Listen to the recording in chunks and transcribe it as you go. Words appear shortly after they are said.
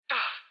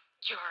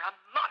You're a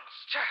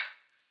monster.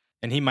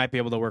 And he might be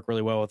able to work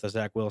really well with a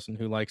Zach Wilson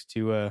who likes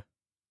to,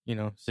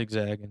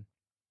 zigzag and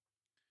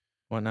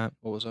whatnot.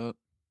 What was that?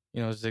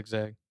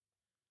 Zigzag.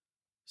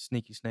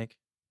 Sneaky snake.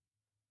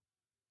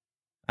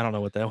 I don't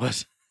know what that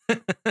was.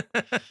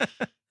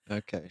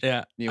 Okay.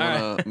 Yeah. You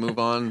want to move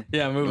on?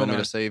 Yeah, You moving want me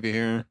on. to save you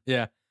here?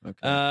 Yeah.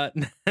 Okay.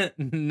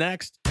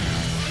 Next.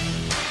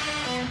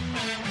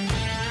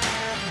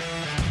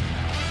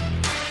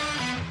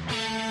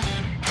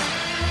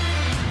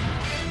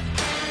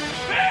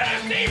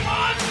 Fantasy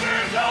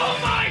Monsters! Oh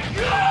my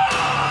God!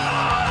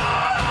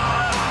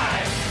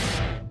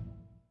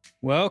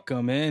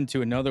 Welcome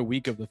into another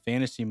week of the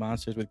Fantasy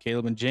Monsters with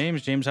Caleb and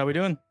James. James, how we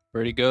doing?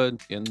 Pretty good.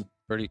 Getting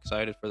pretty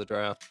excited for the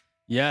draft.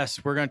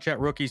 Yes, we're going to chat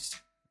rookie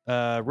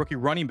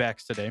running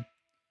backs today.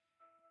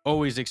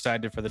 Always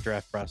excited for the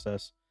draft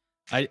process.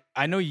 I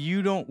know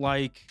you don't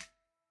like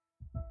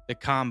the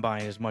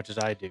combine as much as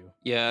I do,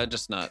 Yeah, I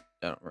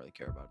don't really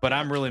care about it. but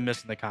I'm really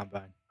missing the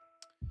combine.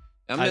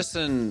 I'm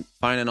missing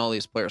finding all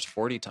these players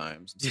 40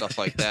 times and stuff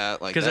like that.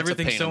 Like 'Cause that's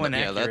everything's a pain so in the,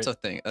 Yeah, inaccurate. that's a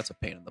thing. That's a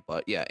pain in the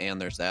butt. Yeah,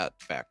 and there's that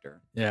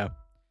factor. Yeah.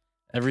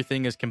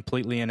 Everything is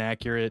completely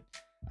inaccurate.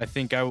 I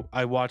think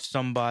I watched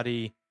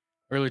somebody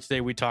earlier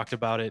today, we talked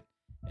about it,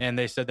 and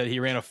they said that he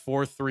ran a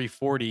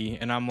 4.340,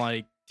 and I'm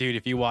like, dude,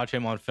 if you watch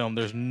him on film,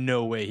 there's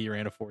no way he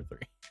ran a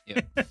 4.3.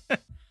 Yeah.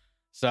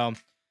 So,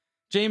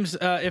 James,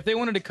 if they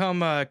wanted to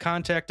come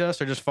contact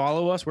us or just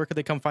follow us, where could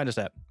they come find us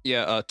at?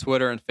 Yeah,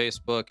 Twitter and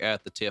Facebook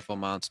at the TFO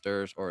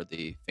Monsters or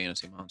the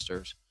Fantasy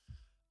Monsters.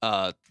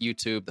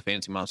 YouTube, the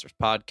Fantasy Monsters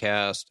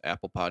Podcast,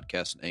 Apple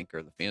Podcasts, and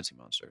Anchor, the Fantasy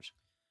Monsters.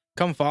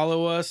 Come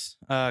follow us.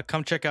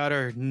 Come check out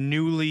our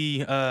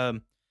newly,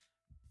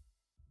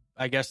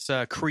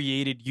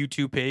 created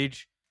YouTube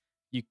page.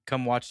 You can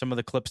come watch some of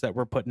the clips that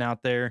we're putting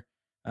out there.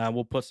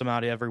 We'll put some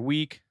out every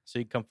week, so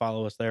you can come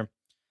follow us there.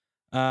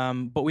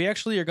 But we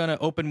actually are going to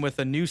open with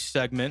a new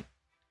segment,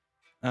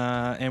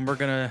 and we're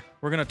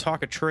gonna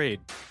talk a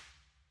trade.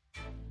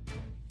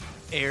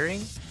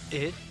 Airing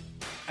it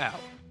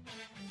out.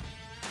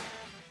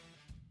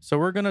 So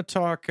we're gonna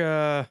talk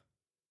Sam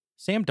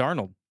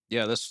Darnold.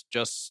 Yeah, this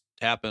just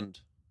happened.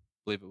 I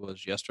believe it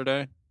was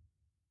yesterday,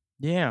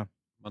 Yeah,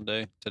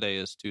 Monday. Today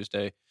is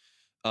Tuesday.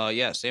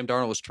 Sam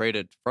Darnold was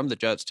traded from the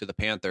Jets to the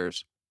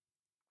Panthers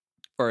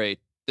for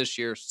this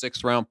year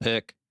 6th round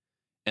pick,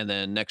 and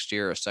then next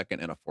year a 2nd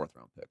and a 4th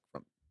round pick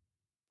from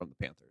the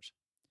Panthers.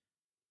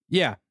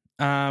 yeah.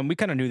 We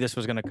kind of knew this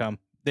was gonna come.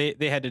 They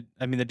had to.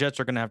 I mean, the Jets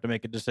are gonna have to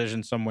make a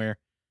decision somewhere,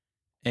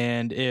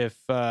 and if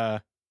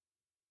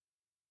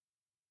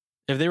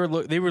they were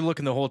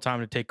looking the whole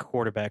time to take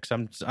quarterbacks.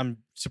 I'm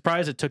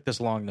surprised it took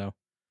this long though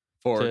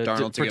For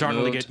Darnold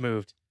to get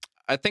moved.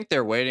 I think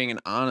they're waiting,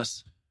 and I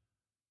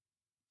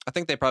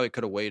think they probably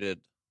could have waited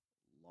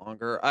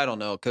longer. I don't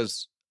know,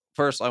 because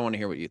first I want to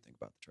hear what you think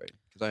about the trade,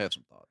 because I have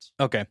some thoughts.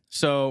 Okay,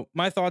 so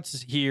my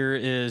thoughts here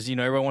is,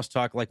 everyone wants to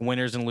talk like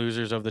winners and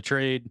losers of the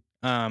trade.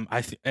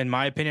 In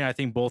my opinion, I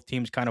think both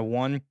teams kind of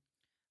won.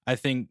 I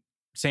think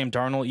Sam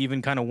Darnold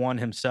even kind of won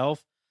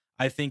himself.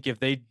 I think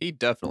He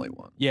definitely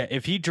won. Yeah,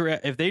 if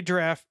they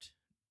draft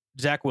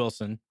Zach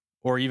Wilson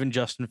or even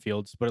Justin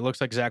Fields, but it looks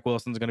like Zach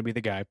Wilson's going to be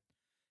the guy.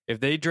 If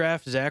they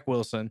draft Zach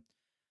Wilson,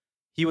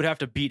 he would have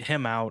to beat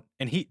him out,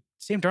 and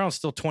Sam Darnold's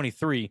still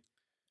 23,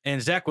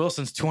 and Zach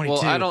Wilson's 22.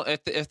 Well, I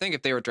think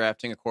if they were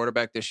drafting a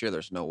quarterback this year,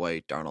 there's no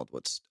way Darnold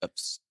would have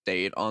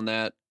stayed on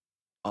the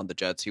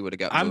Jets. He would have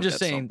got moved at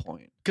some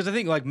point. Because I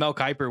think like Mel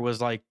Kiper was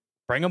like,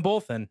 bring them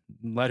both in,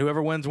 let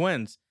whoever wins.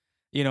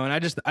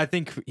 And I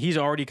think he's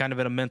already kind of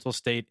in a mental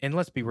state. And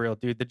let's be real,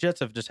 dude, the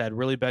Jets have just had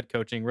really bad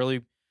coaching,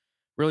 really,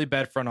 really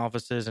bad front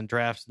offices and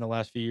drafts in the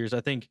last few years.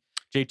 I think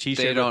JT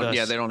They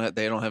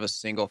don't have a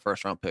single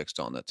 1st round pick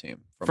still on that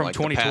team from like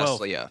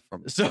 2012.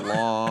 From a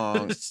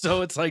long.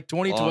 So it's like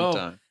 2012, long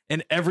time.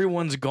 and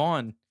everyone's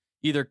gone,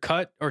 either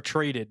cut or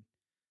traded.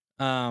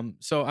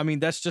 So I mean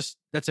that's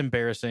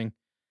embarrassing.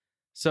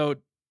 So,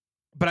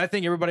 but I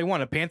think everybody won.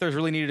 The Panthers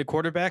really needed a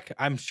quarterback.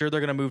 I'm sure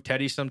they're going to move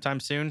Teddy sometime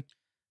soon.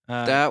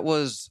 I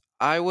was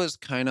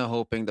kind of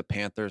hoping the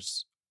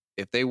Panthers,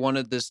 if they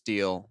wanted this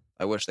deal,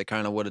 I wish they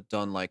kind of would have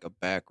done like a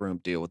backroom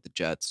deal with the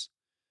Jets.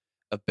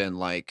 Have been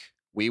like,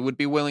 we would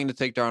be willing to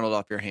take Darnold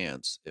off your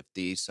hands if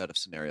these set of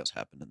scenarios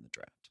happen in the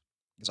draft.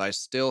 Because I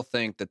still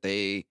think that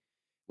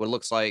what it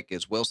looks like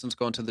is Wilson's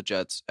going to the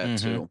Jets at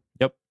 2.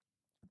 Yep.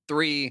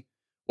 3,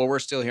 what we're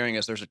still hearing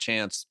is there's a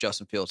chance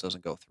Justin Fields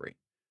doesn't go 3.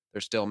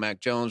 There's still Mac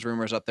Jones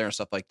rumors up there and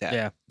stuff like that.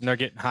 Yeah, and they're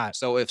getting hot.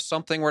 So if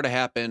something were to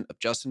happen of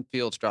Justin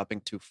Fields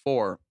dropping to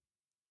 4,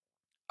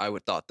 I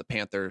would thought the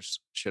Panthers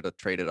should have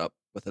traded up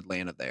with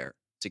Atlanta there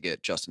to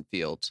get Justin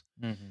Fields.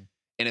 Mm-hmm.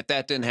 And if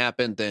that didn't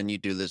happen, then you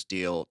do this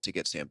deal to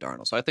get Sam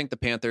Darnold. So I think the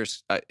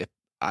Panthers, if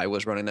I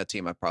was running that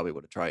team, I probably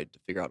would have tried to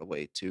figure out a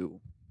way to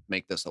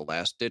make this a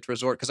last-ditch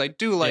resort. Because I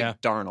do like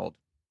Darnold,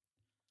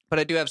 but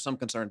I do have some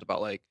concerns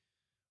about like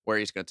where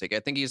he's going to take it. I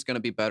think he's going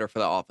to be better for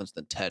the offense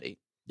than Teddy.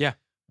 Yeah,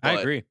 I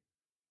agree.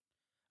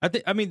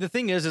 I mean, the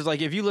thing is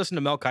like if you listen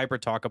to Mel Kiper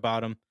talk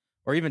about him,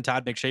 or even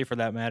Todd McShay for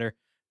that matter,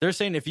 they're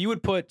saying if you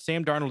would put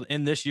Sam Darnold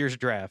in this year's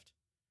draft,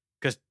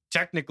 because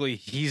technically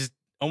he's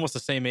almost the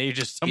same age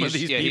as some of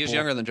these people. He's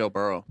younger than Joe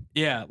Burrow.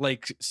 Yeah,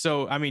 like,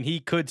 so, I mean, he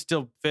could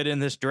still fit in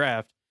this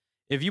draft.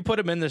 If you put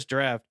him in this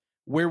draft,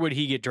 where would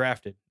he get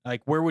drafted?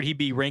 Like, where would he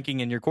be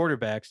ranking in your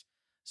quarterbacks?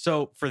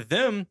 So for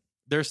them,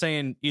 they're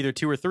saying either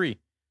 2 or 3.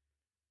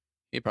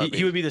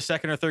 He would be the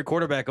second or third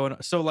quarterback going.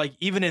 So, like,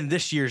 even in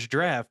this year's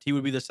draft, he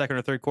would be the second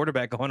or third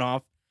quarterback going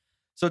off.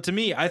 So to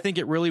me, I think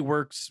it really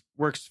works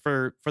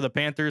for the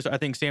Panthers. I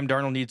think Sam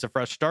Darnold needs a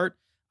fresh start.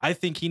 I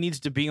think he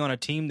needs to be on a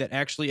team that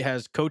actually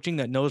has coaching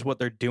that knows what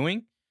they're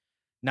doing,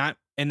 not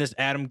in this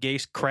Adam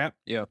Gase crap.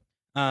 Yeah.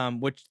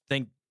 Which,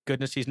 thank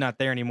goodness he's not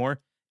there anymore.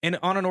 And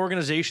on an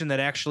organization that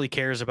actually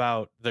cares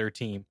about their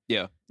team.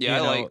 Yeah. You I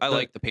know,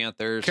 like the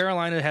Panthers.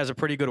 Carolina has a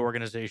pretty good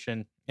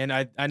organization, and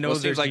I know Well,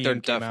 it seems like they're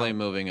GM came definitely out.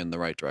 moving in the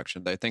right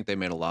direction. I think they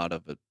made a lot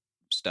of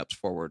steps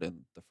forward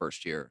in the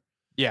first year.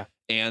 Yeah.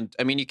 And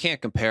I mean, you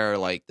can't compare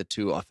like the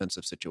two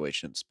offensive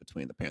situations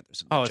between the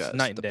Panthers and the Jets. It's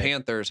night and The day.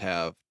 Panthers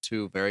have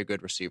 2 very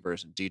good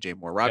receivers and DJ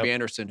Moore. Robbie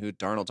Anderson, who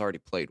Darnold's already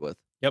played with,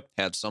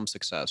 had some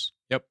success.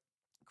 Yep.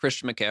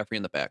 Christian McCaffrey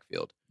in the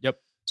backfield. Yep.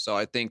 So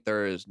I think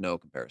there is no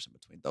comparison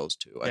between those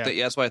two. Yeah. I think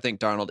that's why I think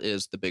Darnold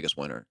is the biggest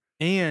winner.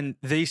 And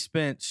they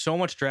spent so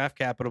much draft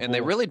capital. And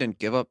they really didn't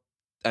give up.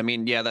 I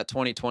mean, yeah, that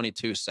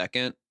 2022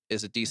 second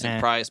is a decent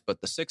price,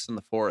 but the 6th and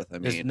the 4th, I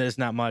mean, is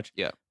not much.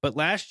 Yeah. But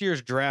last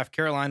year's draft,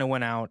 Carolina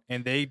went out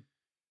and they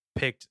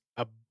picked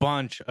a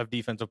bunch of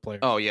defensive players.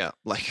 oh yeah,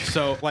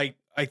 So, like,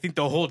 I think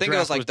the whole I think draft it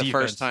was like the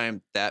defense. first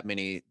time that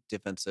many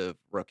defensive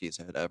rookies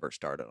had ever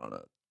started on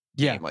a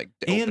Yeah. team, like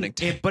the opening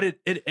team. But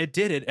it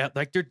did it.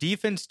 Like, their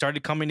defense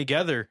started coming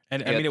together.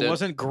 And I Yeah, mean, it it did.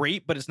 wasn't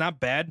great, but it's not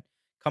bad.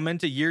 Come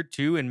into year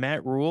 2 and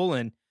Matt Rule,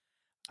 and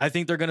I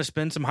think they're going to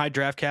spend some high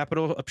draft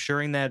capital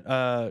shoring up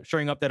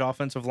that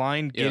offensive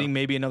line, Yeah. getting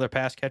maybe another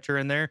pass catcher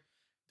in there.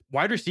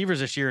 Wide receivers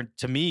this year,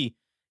 to me,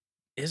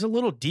 is a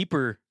little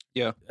deeper.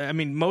 Yeah. I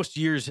mean, most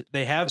years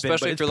they have Especially been, if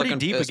but it's you're pretty looking,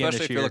 deep again especially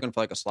this if you're year. looking for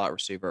like a slot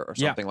receiver or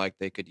Yeah. something like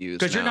they could use.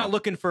 Because you're now. not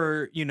looking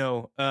for,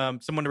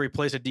 someone to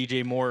replace a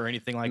DJ Moore or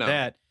anything like No.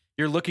 that.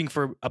 You're looking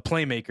for a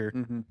playmaker,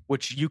 Mhm.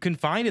 which you can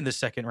find in the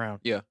second round.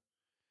 Yeah.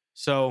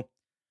 So,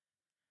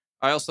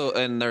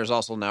 And there's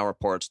also now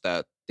reports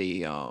that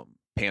the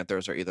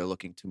Panthers are either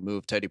looking to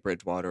move Teddy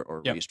Bridgewater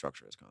or Yep.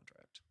 restructure his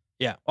contract.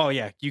 yeah. Oh,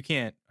 yeah. You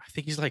can't. I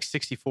think he's like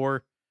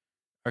 64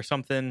 or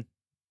something.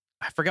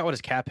 I forgot what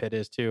his cap hit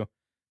is, too.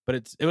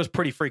 But it was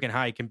pretty freaking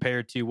high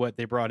compared to what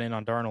they brought in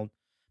on Darnold.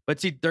 But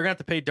see, they're going to have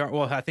to pay Darnold.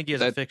 Well, I think he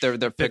has a fixed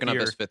They're picking up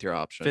year, his 5th year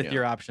option. fifth yeah.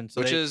 year option.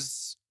 So which they-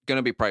 is going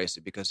to be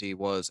pricey because he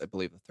was, I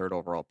believe, the 3rd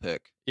overall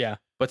pick. Yeah,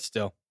 but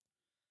still.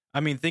 I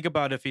mean, think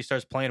about if he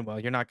starts playing well.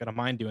 You're not going to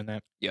mind doing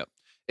that.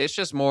 It's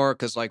just more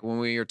because, like, when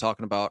we were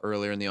talking about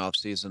earlier in the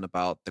offseason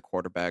about the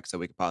quarterbacks that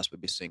we could possibly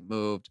be seeing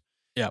moved.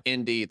 Yeah.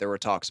 Indy, there were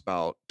talks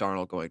about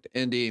Darnold going to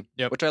Indy,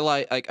 Yep. which I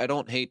like. I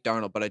don't hate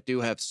Darnold, but I do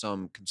have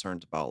some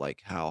concerns about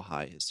like how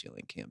high his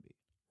ceiling can be.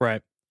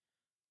 Right.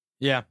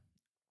 Yeah.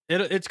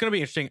 It's going to be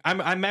interesting.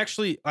 I'm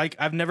actually, like,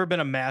 I've never been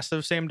a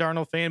massive Sam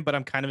Darnold fan, but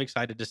I'm kind of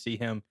excited to see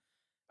him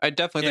I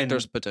definitely think In-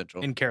 there's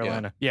potential in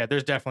Carolina. Yeah,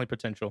 there's definitely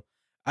potential.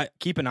 I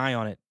keep an eye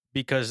on it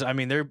because, I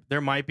mean,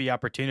 there might be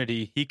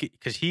opportunity.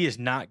 Because he is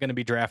not going to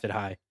be drafted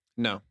high.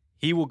 No,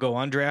 He will go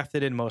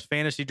undrafted in most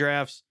fantasy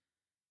drafts.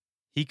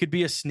 He could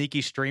be a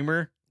sneaky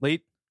streamer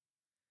late.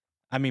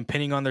 I mean,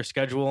 pinning on their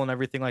schedule and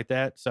everything like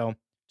that. So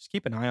just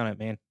keep an eye on it,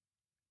 man.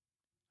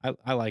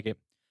 I like it.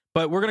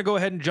 But we're going to go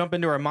ahead and jump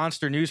into our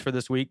monster news for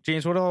this week.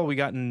 James, what all we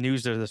got in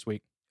news there this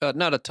week?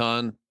 not a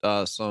ton.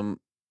 Some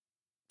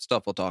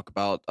stuff we'll talk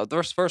about.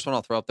 The first one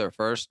I'll throw up there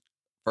first.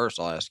 First,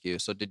 I'll ask you.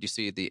 So, did you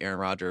see the Aaron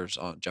Rodgers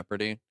on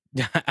Jeopardy?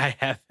 I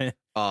haven't.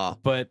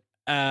 But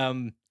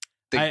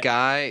The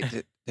guy.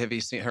 Have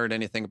you heard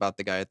anything about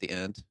the guy at the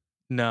end?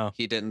 no.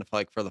 He didn't,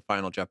 like, for the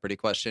final Jeopardy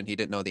question, he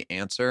didn't know the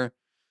answer.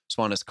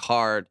 So on his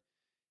card,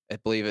 I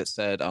believe it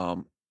said,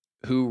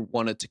 who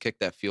wanted to kick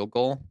that field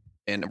goal?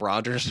 And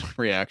Rodgers'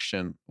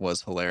 reaction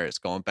was hilarious.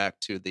 Going back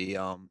to the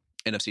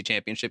NFC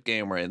Championship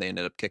game where they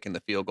ended up kicking the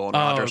field goal, and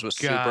Rodgers was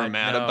super God,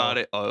 mad no. about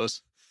it. Oh,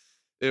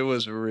 it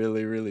was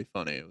really, really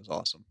funny. It was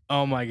awesome.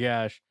 Oh my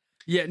gosh.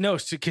 Yeah, no,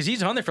 because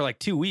he's on there for like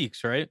 2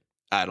 weeks, right?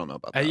 I don't know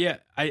about that. Yeah,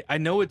 I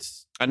know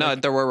it's. I know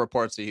like, there were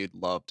reports that he'd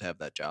love to have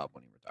that job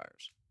when he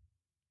retires.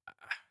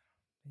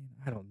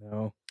 I don't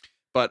know.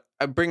 But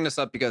I bring this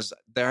up because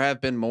there have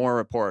been more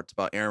reports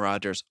about Aaron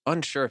Rodgers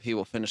unsure if he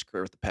will finish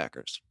career with the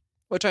Packers,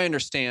 which I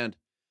understand.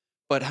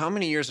 But how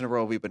many years in a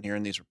row have we been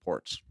hearing these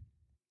reports?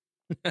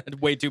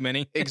 Way too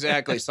many.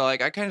 Exactly. So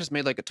like I kind of just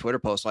made like a Twitter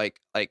post like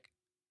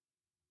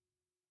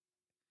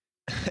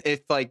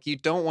if like you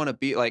don't want to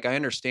be like I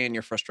understand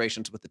your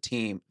frustrations with the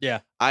team. Yeah.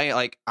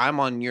 I'm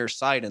on your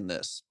side in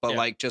this, but Yeah.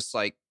 like just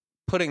like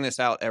putting this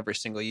out every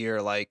single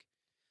year like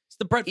It's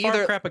the Brett Favre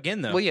Either- crap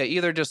again, though. well yeah,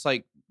 either just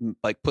like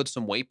put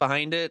some weight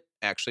behind it,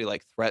 actually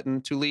like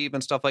threaten to leave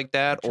and stuff like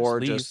that Just or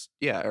leave. just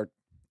or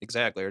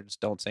exactly or just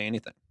don't say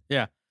anything.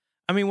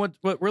 I mean, what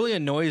really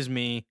annoys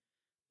me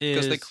is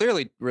Because they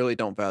clearly really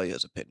don't value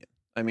his opinion.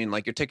 I mean,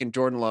 like you're taking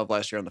Jordan Love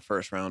last year in the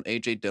first round,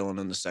 AJ Dillon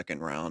in the second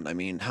round. I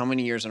mean, how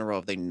many years in a row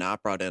have they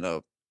not brought in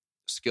a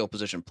skill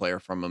position player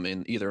from him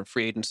in either in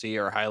free agency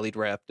or highly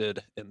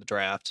drafted in the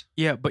draft.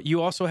 Yeah, but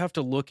you also have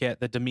to look at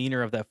the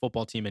demeanor of that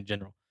football team in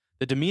general.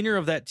 The demeanor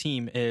of that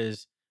team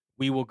is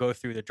we will go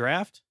through the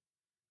draft,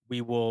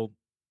 we will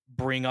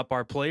bring up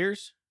our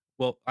players,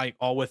 well,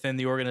 all within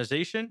the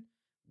organization,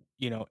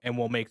 and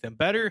we'll make them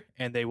better,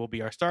 and they will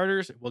be our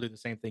starters. We'll do the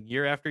same thing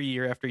year after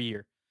year after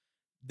year.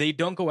 They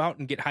don't go out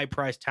and get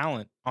high-priced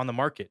talent on the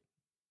market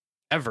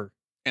ever.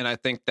 And I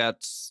think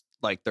that's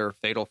like their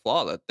fatal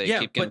flaw that they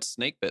keep getting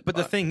snake bit. But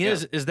the thing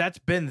is that's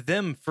been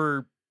them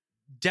for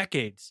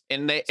decades.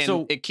 And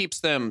it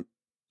keeps them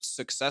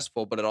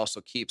successful, but it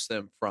also keeps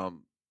them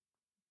from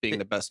being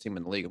the best team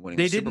in the league and winning.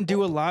 They didn't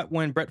do a lot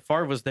when Brett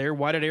Favre was there.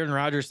 Why did Aaron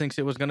Rodgers think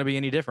it was going to be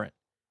any different?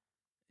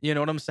 You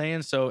know what I'm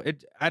saying? So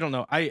I don't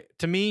know.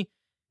 To me,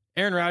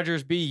 Aaron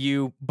Rodgers, be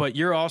you, but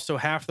you're also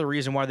half the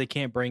reason why they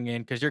can't bring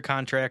in, because your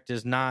contract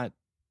is not,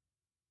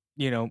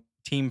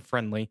 team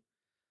friendly.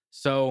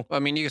 So I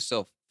mean, you can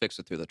still fix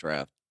it through the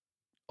draft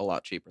a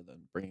lot cheaper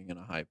than bringing in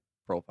a high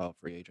profile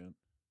free agent.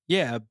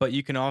 Yeah, but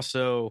you can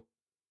also,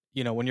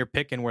 when you're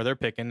picking where they're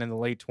picking in the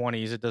late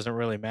 20s, it doesn't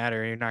really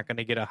matter. You're not going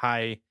to get a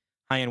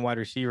high-end wide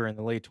receiver in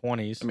the late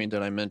 20s. I mean,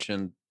 did I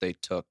mention they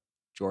took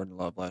Jordan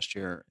Love last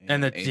year?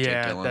 And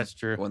AJ Dillon that's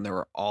true. When there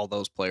were all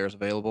those players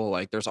available,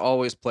 like there's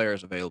always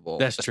players available,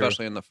 that's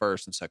especially true. in the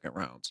first and second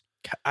rounds.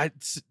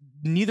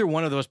 Neither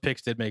one of those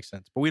picks did make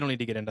sense, but we don't need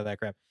to get into that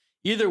crap.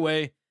 Either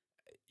way,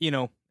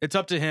 it's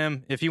up to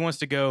him. If he wants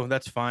to go,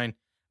 that's fine.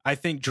 I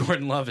think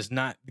Jordan Love is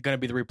not going to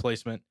be the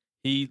replacement.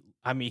 He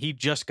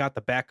just got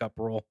the backup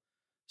role.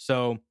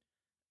 So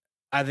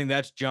I think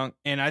that's junk.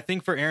 And I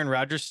think for Aaron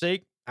Rodgers'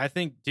 sake, I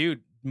think,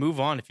 dude, move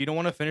on. If you don't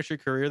want to finish your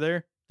career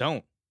there,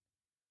 don't.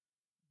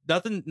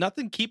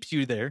 Nothing keeps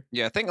you there.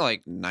 Yeah, I think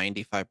like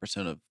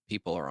 95% of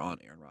people are on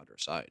Aaron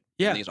Rodgers' side.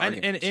 Yeah,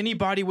 and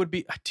anybody would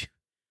be.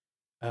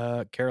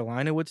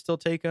 Carolina would still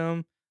take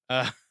him.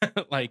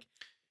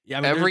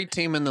 Every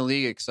team in the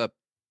league except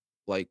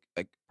like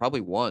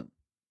probably one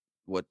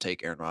would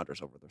take Aaron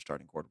Rodgers over their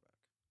starting quarterback.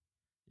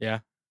 Yeah,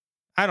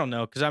 I don't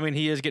know, because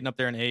he is getting up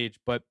there in age,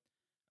 but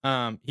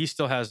he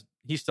still has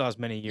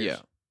many years.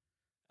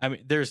 Yeah,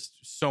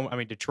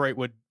 Detroit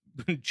would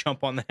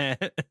jump on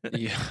that.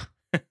 Yeah.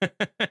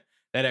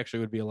 That actually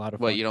would be a lot of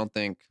fun. Well, you don't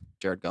think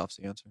Jared Goff's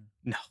the answer?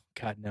 No,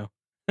 God, no.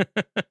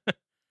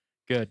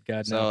 Good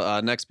God, no. So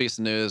next piece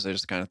of news, I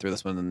just kind of threw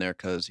this one in there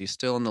because he's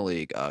still in the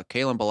league.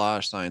 Kalen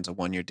Ballage signs a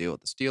 1-year deal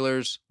with the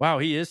Steelers. Wow,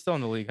 he is still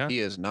in the league, huh? He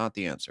is not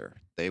the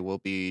answer. They will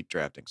be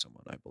drafting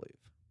someone, I believe.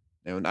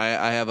 And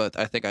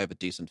I think I have a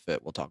decent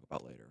fit. We'll talk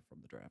about later from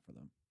the draft for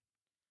them.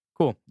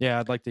 Cool. Yeah,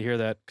 I'd like to hear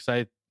that because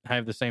I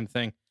have the same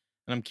thing,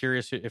 and I'm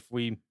curious if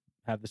we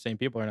have the same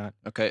people or not.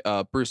 Okay.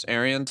 Bruce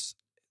Arians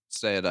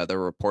said there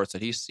were reports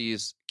that he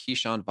sees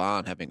Keyshawn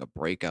Vaughn having a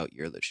breakout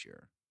year this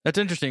year. That's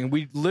interesting.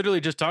 We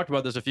literally just talked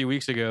about this a few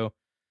weeks ago.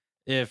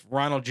 If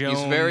Ronald Jones,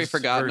 he's very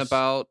forgotten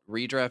about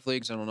redraft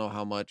leagues. I don't know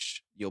how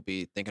much you'll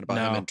be thinking about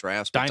him in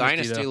drafts, but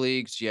dynasty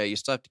leagues, yeah, you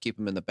still have to keep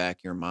him in the back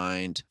of your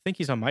mind. I think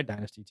he's on my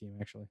dynasty team,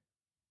 actually.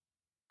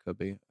 Could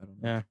be. I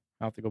don't know. Yeah,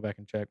 I'll have to go back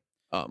and check.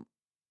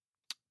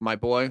 My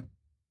boy,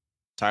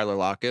 Tyler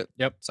Lockett.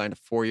 Yep. Signed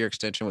a 4-year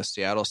extension with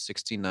Seattle,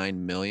 $69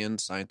 million,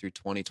 signed through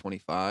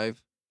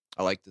 2025.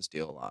 I like this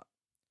deal a lot.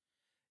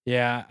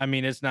 Yeah,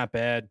 it's not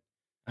bad.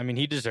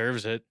 He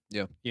deserves it.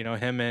 Yeah.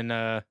 Him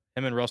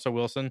and Russell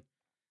Wilson.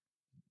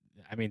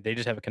 They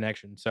just have a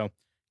connection. So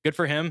good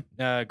for him.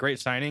 Great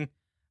signing.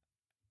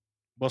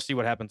 We'll see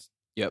what happens.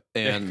 Yep.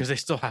 And because they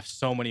still have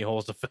so many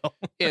holes to fill.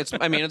 It's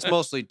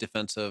mostly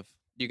defensive.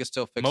 You can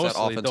still fix that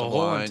offensive line. The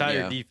whole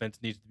entire defense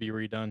needs to be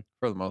redone.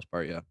 For the most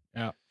part, yeah.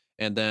 Yeah.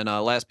 And then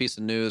last piece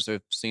of news,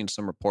 I've seen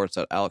some reports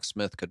that Alex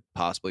Smith could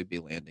possibly be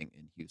landing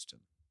in Houston.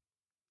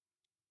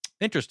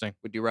 Interesting.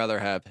 Would you rather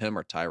have him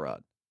or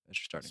Tyrod as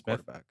your starting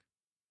quarterback?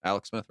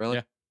 Alex Smith, really?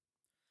 Yeah.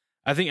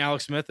 I think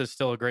Alex Smith is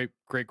still a great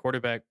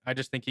quarterback. I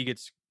just think he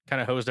gets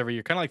kind of hosed every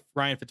year. Kind of like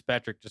Ryan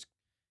Fitzpatrick. Just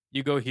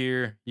you go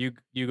here, you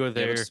go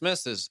there. Yeah, but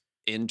Smith is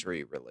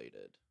injury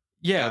related.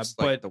 Yeah, that's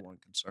but the one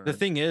concern. The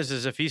thing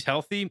is if he's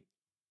healthy,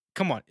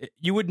 come on,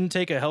 you wouldn't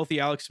take a healthy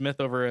Alex Smith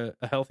over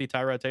a healthy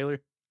Tyrod Taylor?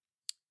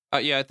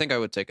 Yeah, I think I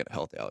would take a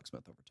healthy Alex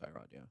Smith over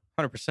Tyrod, yeah.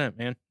 100%,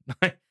 man.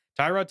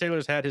 Tyrod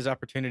Taylor's had his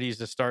opportunities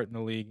to start in the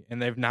league, and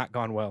they've not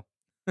gone well.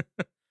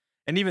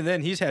 And even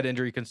then, he's had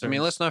injury concerns.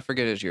 Let's not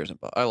forget his years in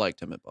Buffalo. I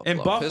liked him at Buffalo.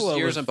 And Buffalo his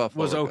years in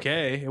Buffalo was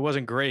okay. Good. It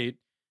wasn't great.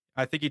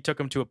 I think he took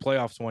him to a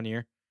playoffs one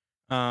year,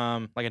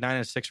 like a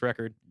 9-6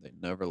 record. They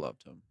never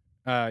loved him.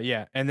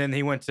 Yeah, and then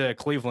he went to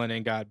Cleveland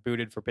and got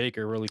booted for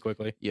Baker really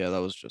quickly. Yeah, that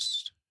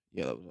was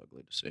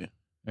ugly to see.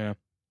 Yeah,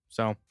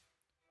 so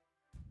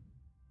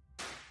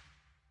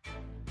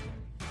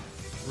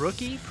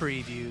rookie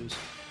previews.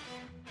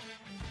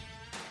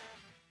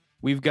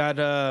 We've got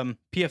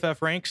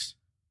PFF ranks.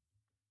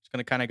 Just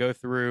going to kind of go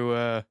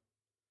through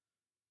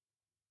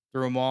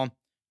them all.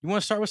 You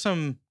want to start with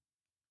some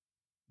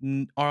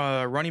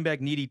running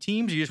back needy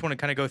teams? Or you just want to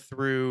kind of go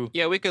through?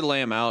 Yeah, we could lay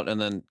them out and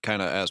then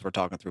kind of as we're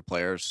talking through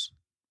players,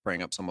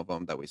 bring up some of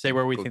them that we say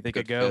where we think they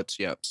could go. Fits.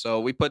 Yeah. So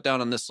we put down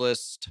on this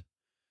list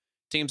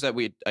teams that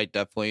we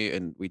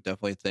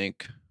definitely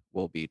think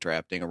will be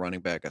drafting a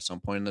running back at some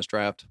point in this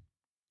draft.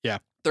 Yeah.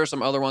 There are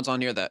some other ones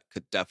on here that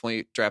could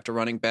definitely draft a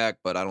running back,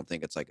 but I don't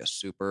think it's like a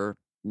super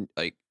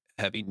like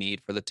heavy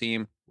need for the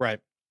team. Right.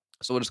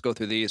 So we'll just go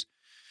through these.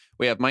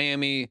 We have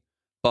Miami,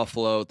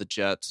 Buffalo, the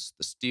Jets,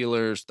 the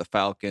Steelers, the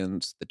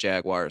Falcons, the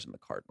Jaguars, and the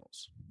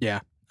Cardinals.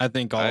 I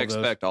think I of those.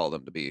 expect all of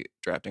them to be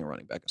drafting a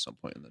running back at some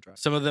point in the draft.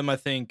 Some of them, I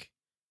think,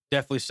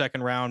 definitely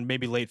second round,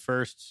 maybe late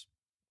firsts.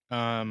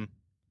 A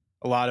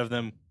lot of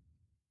them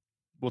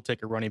will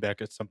take a running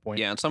back at some point.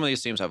 Yeah, and some of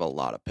these teams have a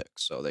lot of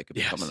picks, so they could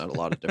be Yes. coming at a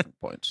lot of different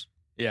points.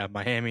 Yeah,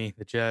 Miami,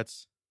 the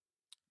Jets.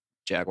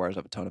 Jaguars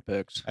have a ton of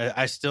picks.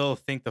 I still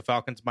think the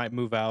Falcons might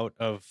move out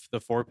of the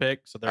 4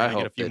 pick, so they're I going to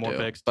get a hope few they more do.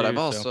 picks. But too, I've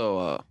so.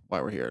 also,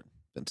 while we're here,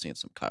 been seeing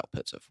some Kyle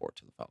Pitts at 4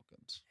 to the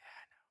Falcons.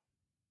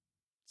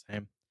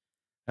 Same.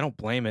 I don't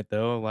blame it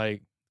though.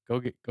 Like, go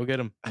get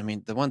him. I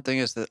mean, the one thing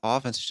is that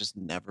offense has just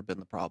never been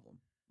the problem.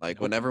 Like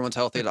when Nope. everyone's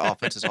healthy, the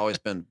offense has always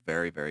been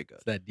very, very good.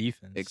 It's that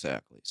defense.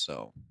 Exactly.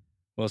 So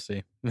We'll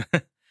see.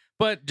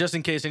 But just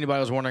in case anybody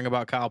was wondering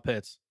about Kyle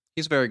Pitts,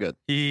 he's very good.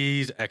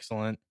 he's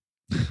excellent.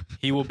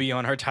 He will be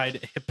on our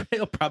tight.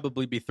 He'll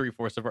probably be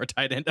 3/4 of our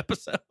tight end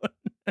episode.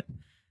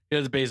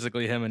 It's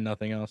basically him and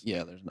nothing else.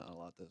 Yeah, there's not a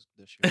lot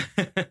this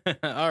year.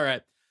 All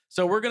right.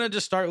 So we're gonna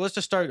just start. Let's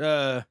just start.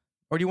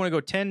 Or do you want to go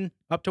 10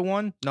 up to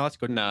 1? No, let's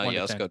go. No, 1 yeah,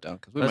 to let's 10. go down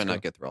because we Let's might go.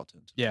 not get through all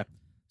 10. Yeah.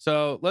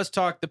 So let's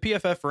talk the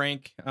PFF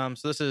rank.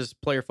 So this is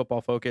Player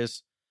Football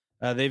Focus.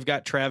 They've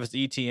got Travis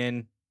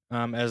Etienne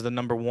as the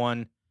number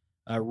 1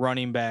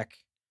 running back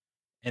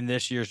in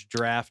this year's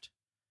draft.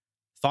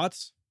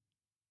 Thoughts?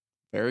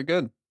 Very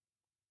good.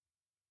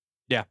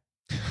 Yeah.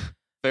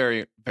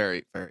 Very,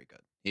 very, very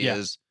good. He Yeah.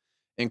 is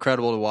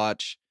incredible to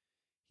watch.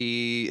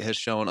 He has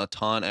shown a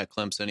ton at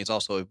Clemson. He's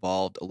also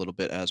evolved a little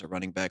bit as a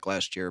running back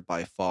last year.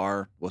 By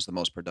far was the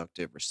most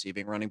productive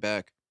receiving running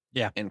back.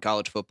 Yeah. In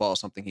college football,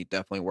 something he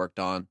definitely worked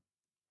on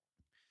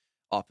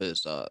off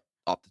the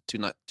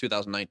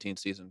 2019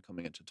 season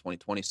coming into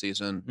 2020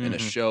 season. And it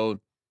Mhm.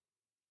 showed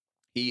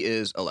he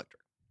is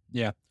electric.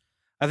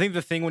 I think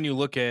the thing when you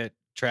look at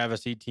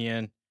Travis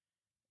Etienne,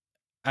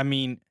 I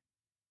mean,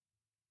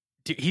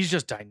 he's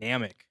just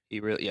dynamic. He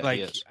really, yeah, like,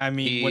 he is. I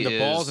mean, He when the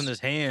ball's in is his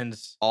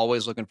hands,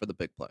 always looking for the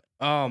big play.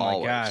 oh my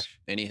Always. gosh.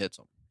 And he hits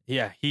them.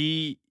 Yeah,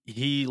 he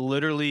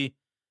literally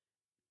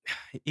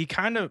he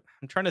kind of,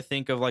 I'm trying to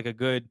think of like a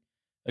good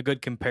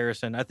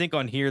comparison. I think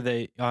on here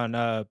on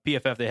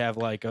PFF they have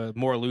like a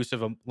more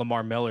elusive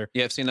Lamar Miller.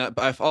 Yeah, I've seen that.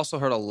 But I've also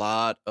heard a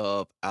lot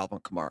of Alvin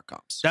Kamara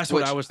comps. That's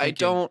what I which was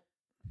thinking.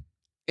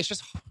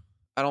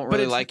 I don't But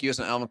really it's- like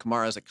using Alvin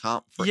Kamara as a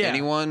comp for Yeah.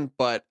 anyone,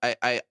 but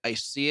I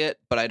see it,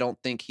 but I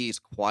don't think he's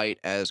quite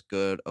as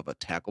good of a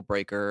tackle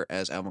breaker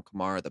as Alvin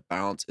Kamara. The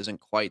balance isn't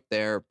quite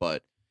there,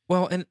 but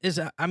Well, and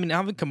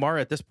Alvin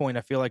Kamara at this point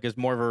I feel like is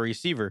more of a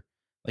receiver.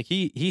 Like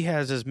he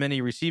has as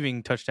many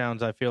receiving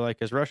touchdowns I feel like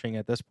as rushing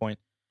at this point.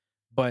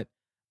 But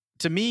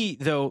to me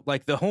though,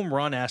 like the home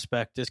run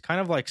aspect is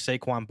kind of like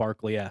Saquon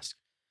Barkley-esque.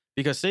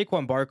 Because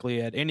Saquon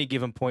Barkley at any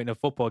given point in a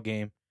football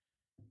game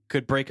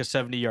could break a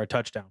 70-yard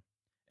touchdown.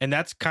 And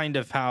that's kind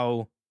of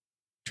how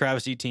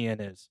Travis Etienne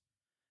is.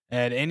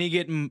 At any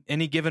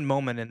given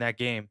moment in that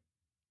game,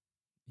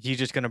 he's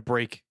just going to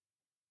break,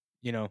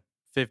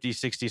 50,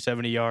 60,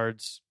 70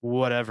 yards,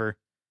 whatever,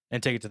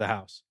 and take it to the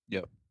house.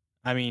 Yep.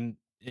 I mean,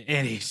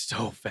 and he's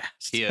so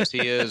fast. he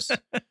is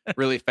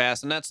really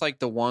fast. And that's like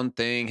the one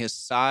thing. His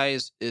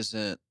size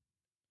isn't,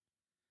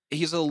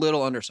 he's a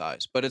little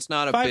undersized, but it's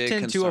not a 5'10", big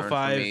concern for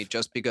 205. me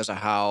just because of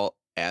how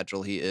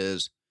agile he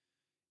is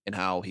and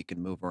how he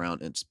can move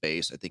around in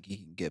space. I think he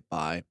can get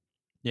by.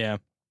 Yeah.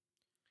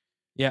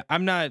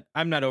 I'm not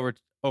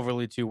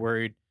overly too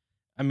worried.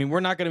 I mean, we're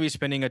not going to be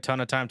spending a ton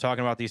of time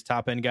talking about these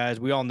top end guys.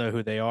 We all know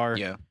who they are.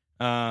 Yeah.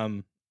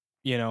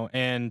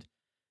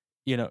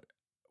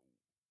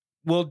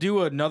 We'll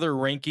do another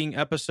ranking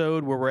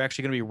episode where we're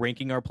actually going to be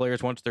ranking our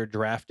players once they're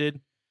drafted.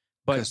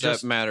 But Because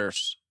just that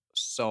matters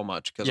so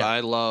much. Because Yeah.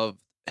 I love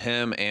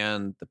him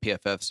and the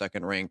PFF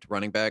second ranked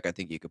running back. I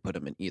think you could put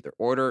him in either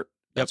order.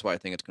 That's why I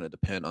think it's going to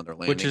depend on their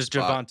landing which is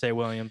spot. Javonte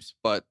Williams.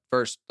 But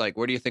first, like,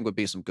 where do you think would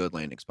be some good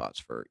landing spots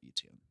for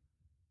Etienne?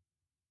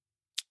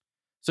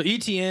 So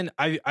Etienne,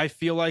 I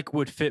feel like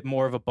would fit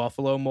more of a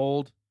Buffalo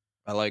mold.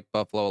 I like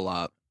Buffalo a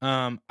lot.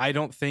 I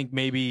don't think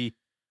maybe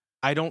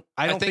I don't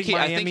think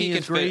Miami he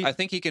is can great. fit. I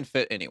think he can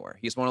fit anywhere.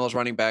 He's one of those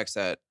running backs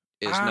that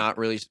is not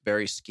really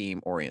very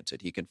scheme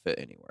oriented. He can fit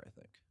anywhere, I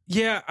think.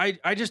 Yeah,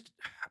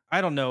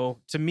 I don't know.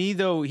 To me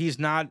though, he's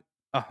not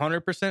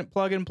 100%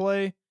 plug and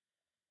play.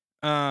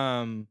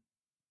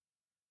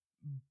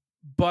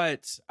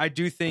 But I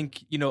do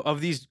think, of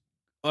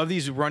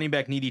these running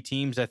back needy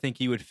teams, I think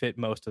he would fit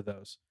most of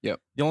those. Yep.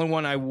 The only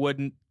one I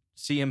wouldn't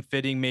see him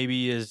fitting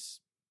maybe is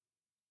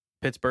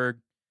Pittsburgh.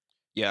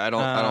 Yeah, I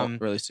don't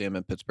really see him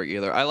in Pittsburgh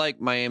either. I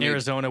like Miami.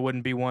 Arizona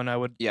wouldn't be one I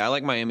would. Yeah, I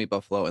like Miami,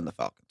 Buffalo, and the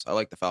Falcons. I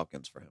like the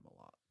Falcons for him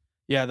a lot.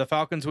 Yeah, the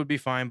Falcons would be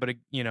fine, but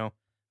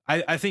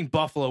I think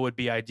Buffalo would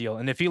be ideal.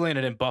 And if he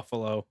landed in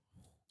Buffalo,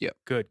 Yep.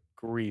 good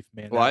grief,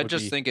 man. Well, that I would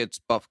just be- think it's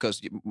buff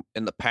because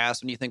in the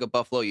past, when you think of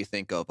Buffalo, you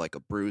think of like a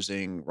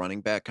bruising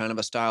running back kind of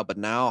a style. But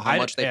now, how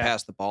much they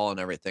pass the ball and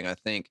everything, I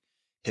think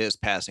his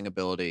passing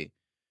ability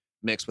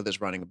mixed with his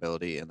running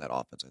ability in that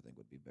offense, I think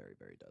would be very,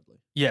 very deadly.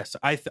 Yes,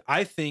 I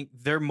think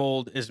their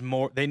mold is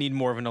more. They need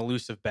more of an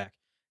elusive back.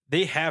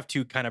 They have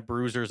two kind of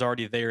bruisers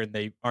already there, and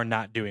they are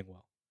not doing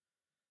well.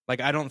 Like,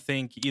 I don't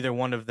think either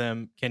one of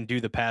them can do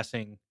the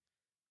passing,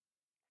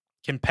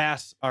 can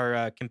pass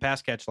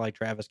catch like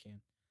Travis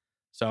can.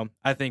 So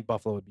I think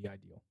Buffalo would be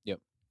ideal. Yep.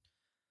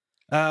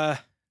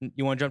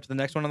 You want to jump to the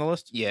next one on the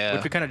list? Yeah.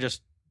 Which we kind of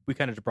just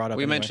brought up.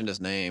 We anyway. mentioned his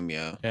name.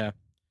 Yeah.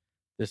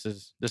 This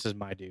is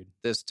my dude.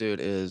 This dude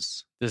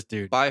is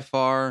by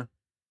far,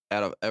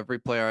 out of every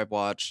player I've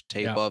watched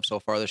tape of so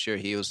far this year,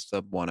 he was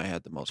the one I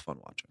had the most fun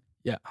watching.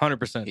 Yeah,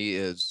 100%. He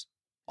is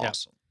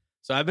awesome.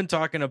 So I've been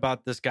talking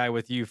about this guy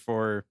with you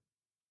for,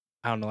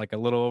 I don't know, like a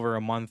little over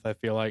a month. I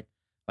feel like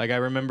I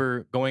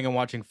remember going and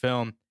watching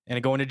film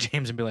and going to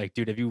James and be like,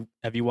 dude,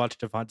 have you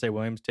watched Javonte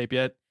Williams tape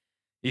yet?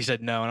 He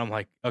said no, and I'm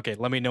like, okay,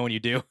 let me know when you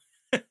do.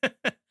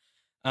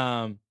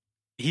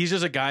 He's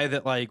just a guy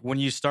that, like, when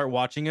you start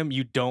watching him,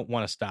 you don't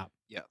want to stop.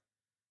 Yeah.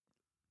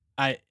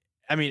 I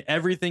mean,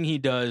 everything he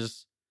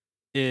does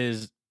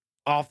is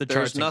off the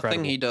charts. There's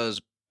nothing incredible. he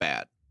does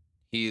bad.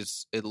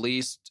 He's at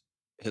least,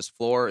 his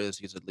floor is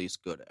he's at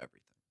least good at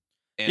everything.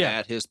 And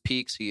at his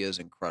peaks, he is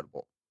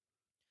incredible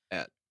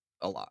at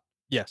a lot.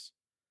 Yes.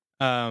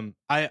 I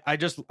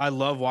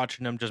love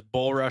watching him just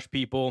bull rush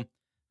people.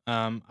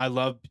 I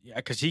love,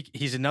 because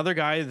he's another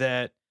guy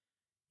that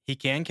he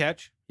can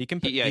catch. He can.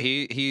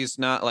 He's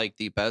not like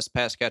the best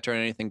pass catcher or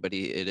anything, but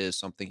it is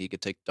something he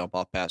could take dump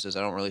off passes.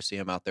 I don't really see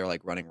him out there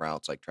like running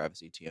routes like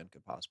Travis Etienne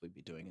could possibly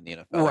be doing in the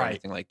NFL or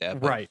anything like that.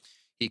 But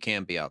he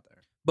can be out there.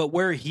 But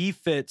where he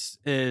fits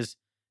is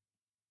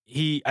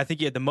I think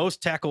he had the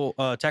most tackle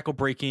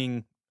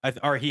breaking,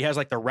 or he has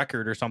like the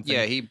record or something.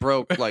 Yeah, he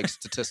broke like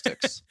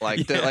statistics.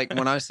 Like like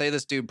when I say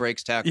this dude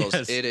breaks tackles,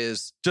 it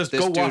is just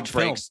this go dude watch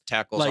breaks film.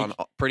 tackles like, on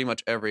pretty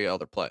much every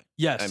other play.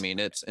 Yes, I mean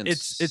it's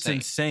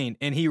insane,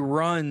 and he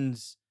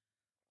runs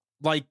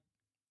like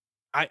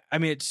I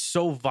mean it's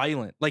so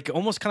violent, like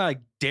almost kind of like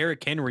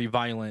Derrick Henry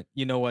violent.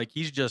 You know, like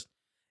he's just.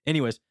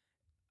 Anyways,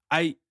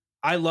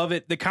 I love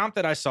it. The comp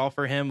that I saw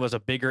for him was a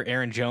bigger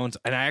Aaron Jones,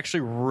 and I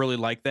actually really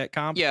like that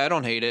comp. Yeah, I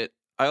don't hate it.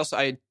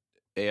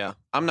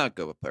 I'm not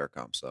good with player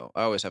comps, though.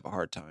 I always have a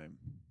hard time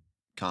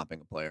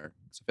comping a player.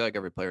 So I feel like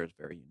every player is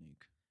very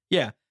unique.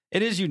 Yeah,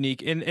 it is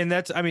unique. And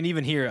that's, I mean,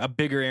 even here, a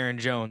bigger Aaron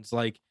Jones,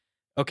 like,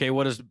 okay,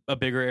 what does a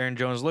bigger Aaron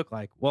Jones look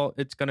like? Well,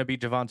 it's going to be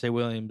Javonte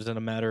Williams in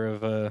a matter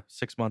of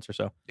 6 months or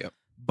so. Yep.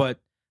 But,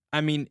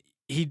 I mean,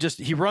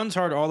 he runs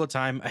hard all the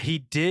time. He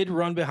did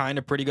run behind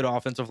a pretty good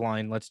offensive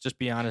line. Let's just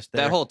be honest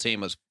there. That whole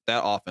team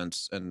that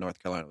offense in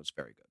North Carolina was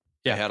very good.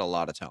 Yeah. They had a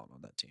lot of talent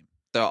on that team.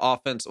 The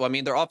offense, well, I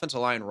mean, their offensive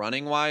line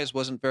running wise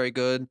wasn't very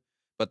good,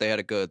 but they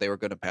were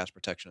good in pass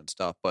protection and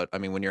stuff. But I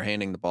mean, when you're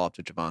handing the ball up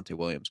to Javonte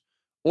Williams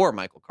or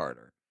Michael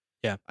Carter,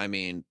 I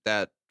mean,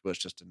 that was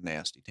just a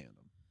nasty tandem.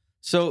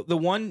 So the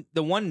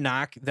one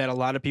knock that a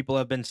lot of people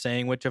have been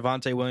saying with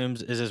Javonte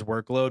Williams is his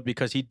workload,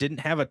 because he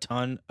didn't have a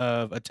ton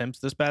of attempts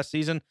this past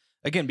season.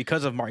 Again,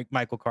 because of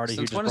Michael Carter.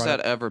 Since when has that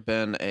ever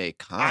been a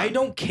con? I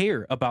don't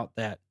care about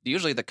that.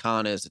 Usually the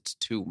con is it's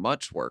too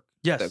much work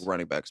that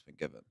running back's been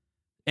given.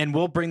 And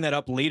we'll bring that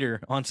up later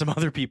on some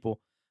other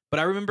people. But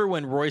I remember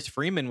when Royce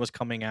Freeman was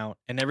coming out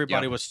and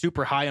everybody was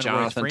super high on Royce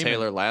Freeman. Jonathan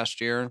Taylor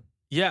last year.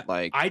 Yeah.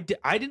 Like I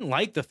didn't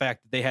like the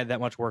fact that they had that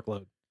much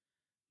workload,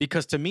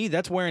 because to me,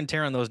 that's wear and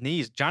tear on those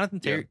knees. Jonathan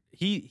Taylor,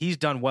 he's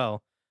done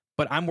well,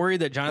 but I'm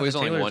worried that Jonathan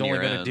Taylor is only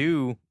going to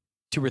do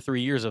 2 or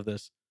 3 years of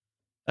this.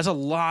 That's a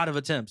lot of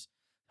attempts.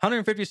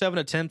 157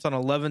 attempts on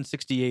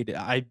 1168.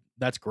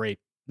 That's great.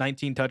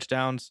 19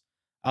 touchdowns.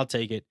 I'll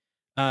take it.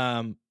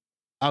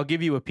 I'll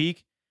give you a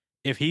peek.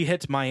 If he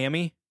hits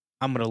Miami,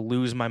 I'm going to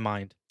lose my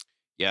mind.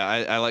 Yeah,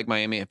 I like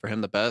Miami, and for him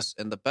the best.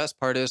 And the best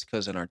part is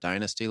because in our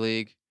Dynasty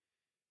League,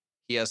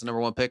 he has the number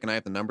 1 pick and I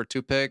have the number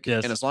 2 pick.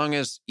 Yes. And as long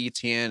as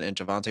Etienne and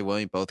Javonte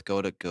Williams both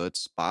go to good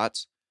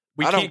spots,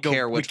 I don't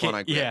care which one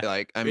I get. Yeah.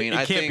 Like, I mean,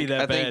 I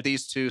think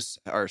these two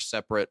are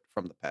separate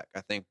from the pack.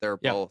 I think they're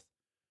both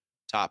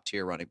top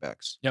tier running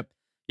backs. Yep.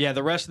 Yeah,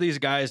 the rest of these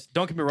guys,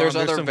 don't get me wrong, there's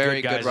other some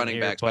very good good running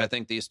here, backs, but I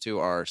think these two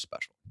are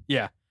special.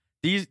 Yeah.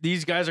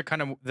 These guys are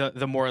kind of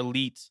the more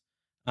elite.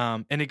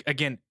 And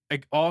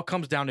it all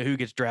comes down to who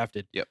gets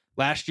drafted. Yep.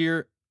 Last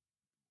year,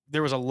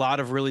 there was a lot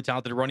of really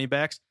talented running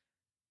backs.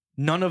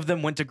 None of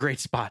them went to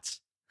great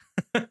spots.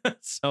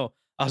 So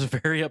I was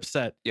very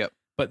upset. Yep.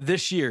 But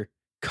this year,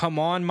 come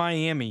on,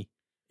 Miami.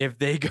 If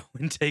they go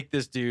and take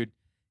this dude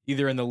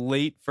either in the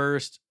late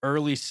first,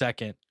 early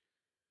second,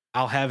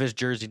 I'll have his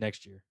jersey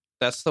next year.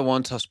 That's the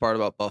one tough part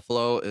about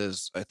Buffalo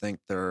is I think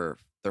their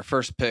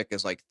first pick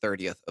is like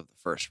 30th of the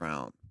first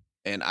round.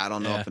 And I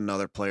don't know if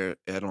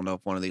I don't know if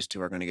one of these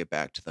two are going to get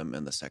back to them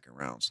in the second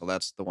round. So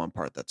that's the one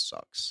part that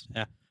sucks.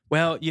 Yeah.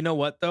 Well, you know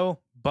what though?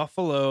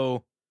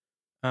 Buffalo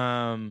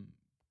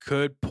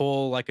could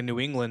pull like a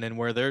New England, and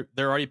where they're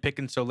already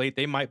picking so late,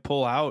 they might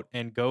pull out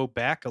and go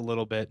back a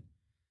little bit.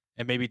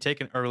 and maybe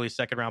take an early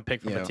second round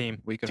pick from a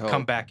team we could to hope.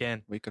 come back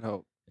in. We could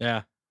hope.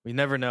 Yeah, we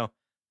never know.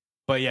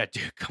 But yeah,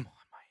 dude, come on,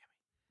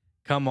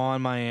 Miami. Come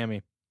on,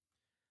 Miami.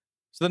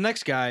 So the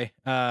next guy,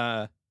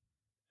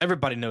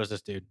 everybody knows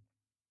this dude.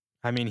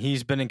 I mean,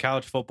 he's been in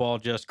college football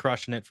just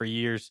crushing it for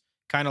years,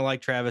 kind of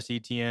like Travis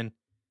Etienne.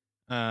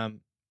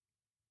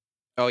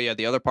 Oh, yeah,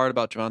 the other part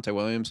about Javonte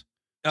Williams,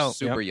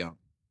 super yep. young.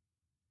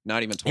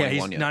 Not even 21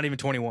 yeah, he's yet. not even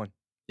 21.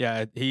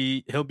 Yeah,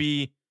 he'll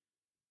be,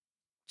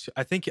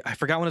 I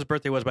forgot when his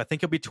birthday was, but I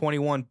think he'll be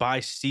 21 by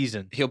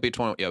season. He'll be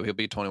 20. Yeah, he'll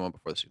be 21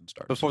 before the season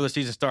starts. Before the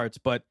season starts,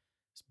 but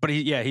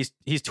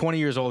he's 20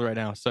 years old right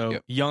now, so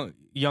Yep.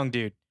 young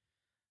dude.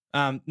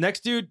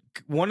 Next dude,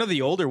 one of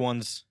the older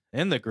ones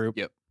in the group,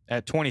 Yep.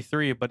 at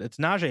 23, but it's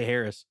Najee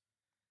Harris,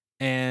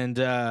 and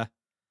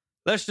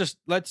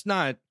let's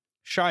not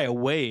shy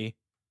away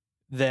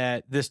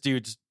that this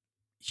dude's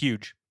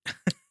huge.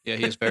 Yeah,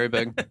 he is very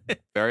big,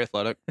 very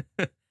athletic.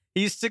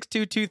 He's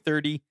 6'2",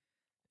 230.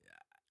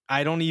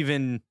 I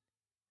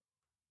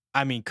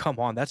mean, come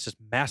on, that's just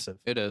massive.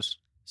 It is.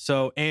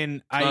 So, and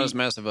It's not as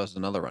massive as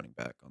another running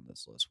back on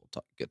this list.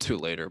 We'll get to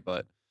later,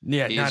 but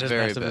yeah, he not is as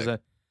very massive as big.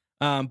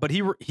 that. But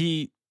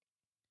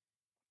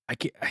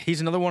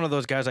he's another one of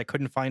those guys I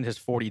couldn't find his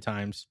 40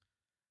 times.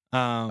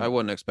 I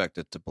wouldn't expect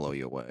it to blow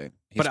you away.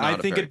 He's but I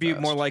not think very it'd be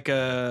fast. more like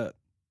a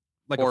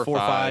 4 or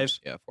 5. 5s.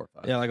 Yeah, 4 or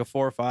 5. Yeah, like a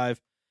 4 or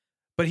 5.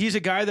 But he's a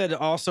guy that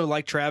also,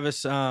 like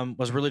Travis,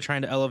 was really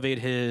trying to elevate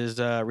his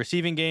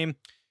receiving game.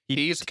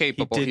 He's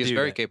capable. did He's do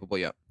very that. capable.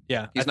 Yeah,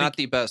 Yeah, he's not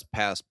the best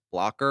pass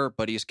blocker,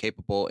 but he's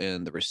capable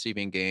in the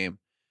receiving game.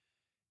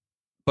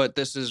 But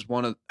this is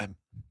one of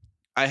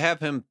I have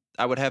him.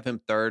 I would have him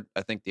third.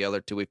 I think the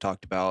other two we've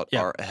talked about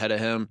Yep. are ahead of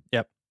him.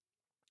 Yep.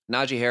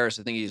 Najee Harris,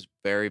 I think he's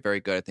very, very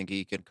good. I think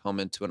he can come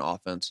into an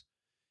offense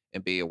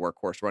and be a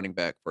workhorse running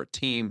back for a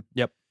team.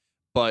 Yep.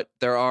 But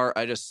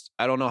I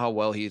don't know how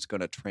well he's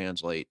going to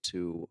translate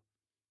to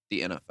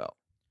the NFL.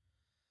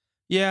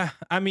 Yeah,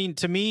 I mean,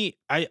 to me,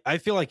 I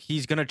feel like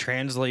he's going to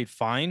translate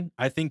fine.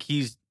 I think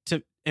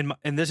and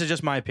this is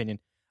just my opinion,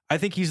 I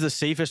think he's the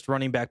safest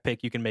running back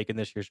pick you can make in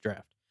this year's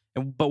draft.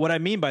 But what I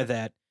mean by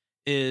that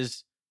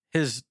is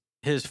his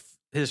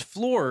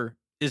floor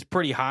is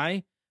pretty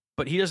high,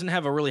 but he doesn't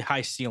have a really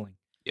high ceiling.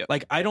 Yep.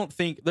 Like, I don't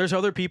think there's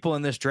other people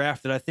in this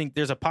draft that I think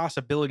there's a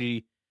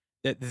possibility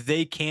that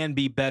they can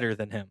be better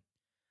than him.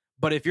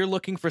 But if you're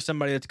looking for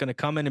somebody that's going to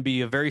come in and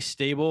be a very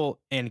stable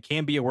and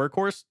can be a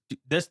workhorse,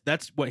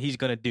 that's what he's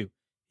going to do.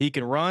 He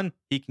can run,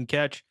 he can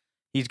catch.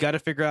 He's got to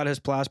figure out his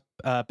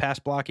pass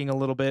blocking a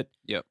little bit.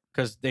 Yep.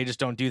 Because they just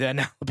don't do that in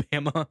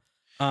Alabama.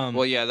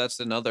 Well, yeah, that's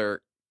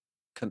another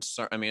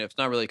concern. I mean, it's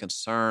not really a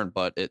concern,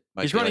 but it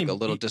might He's be running- like a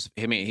little.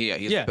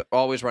 He's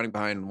always running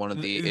behind one of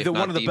the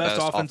one of the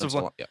best offensive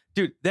line. Yeah.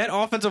 Dude, that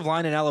offensive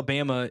line in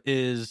Alabama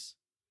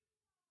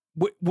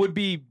would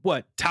be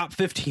what, top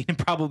 15 in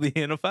probably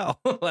the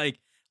NFL. like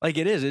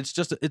it is.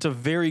 It's a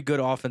very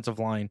good offensive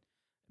line.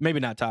 Maybe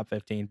not top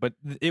 15, but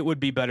it would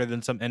be better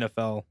than some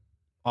NFL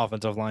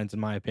offensive lines in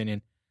my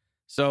opinion.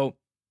 So,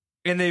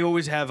 and they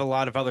always have a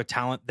lot of other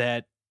talent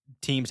that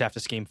teams have to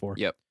scheme for.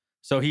 Yep.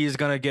 So he's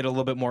going to get a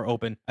little bit more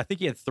open. I think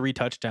he had 3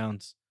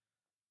 touchdowns.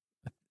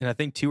 And I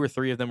think 2 or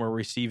 3 of them were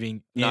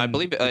receiving in I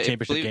believe the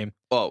championship game.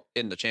 Oh,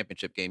 in the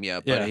championship game,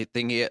 yeah. But Yeah. I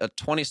think he had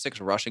 26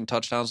 rushing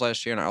touchdowns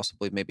last year, and I also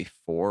believe maybe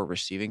 4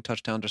 receiving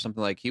touchdowns or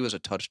something. Like, he was a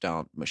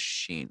touchdown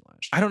machine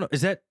last year. I don't know.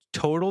 Is that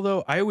total,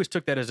 though? I always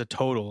took that as a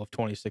total of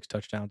 26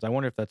 touchdowns. I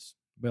wonder if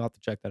we'll have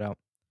to check that out.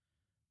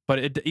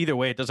 But either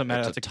way, it doesn't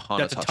matter. That's a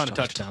ton of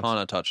touchdowns. A ton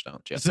of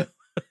touchdowns, yeah. So,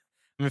 I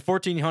mean,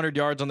 1,400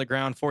 yards on the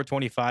ground,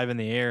 425 in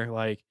the air.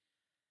 Like,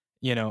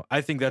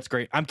 I think that's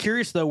great. I'm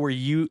curious, though,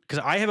 because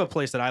I have a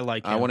place that I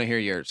like him. I want to hear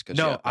yours.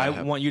 No,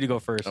 I want you to go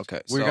first. Okay,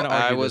 We're so gonna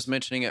I argue was this.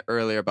 mentioning it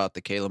earlier about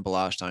the Kalen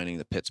Balash signing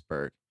to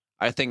Pittsburgh.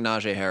 I think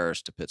Najee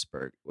Harris to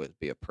Pittsburgh would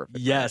be a perfect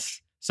match.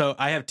 Yes. So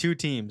I have 2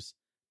 teams,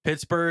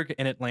 Pittsburgh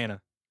and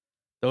Atlanta.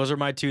 Those are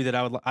my 2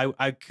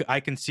 that I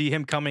can see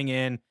him coming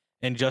in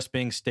and just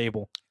being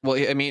stable. Well,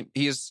 I mean,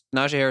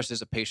 Najee Harris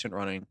is a patient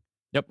running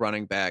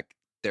back.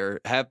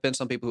 There have been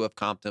some people who have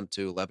comped him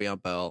to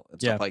Le'Veon Bell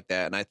and stuff like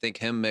that. And I think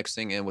him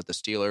mixing in with the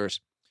Steelers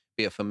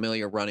be a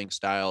familiar running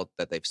style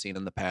that they've seen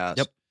in the past.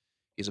 Yep.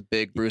 He's a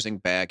big bruising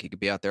back. He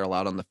could be out there a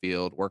lot on the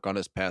field, work on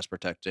his pass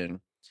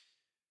protection,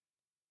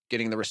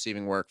 getting the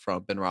receiving work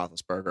from Ben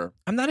Roethlisberger.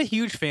 I'm not a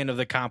huge fan of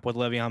the comp with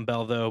Le'Veon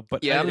Bell, though.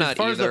 But Yeah, I'm as not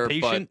far either, as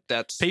the patient but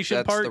that's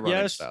part, the running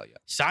yes. style, yeah.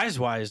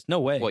 Size-wise, no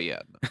way. Well,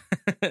 yeah.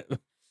 No.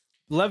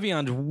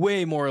 Le'Veon's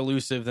way more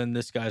elusive than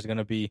this guy's going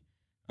to be.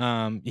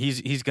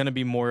 He's going to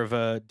be more of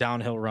a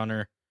downhill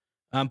runner.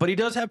 But he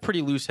does have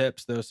pretty loose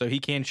hips, though, so he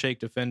can shake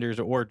defenders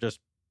or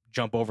just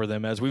jump over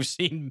them, as we've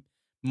seen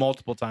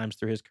multiple times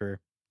through his career.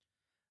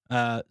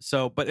 But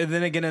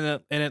then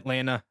again, in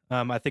Atlanta,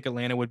 I think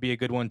Atlanta would be a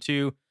good one,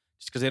 too,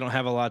 just because they don't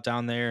have a lot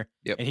down there.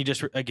 Yep. And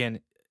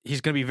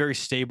he's going to be very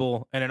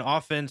stable and an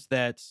offense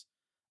that's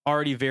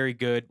already very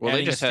good. Well,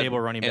 they just a stable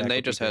running back. and they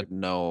would be just had great.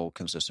 no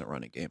consistent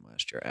running game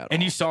last year at all.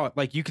 And you saw it,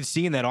 like you could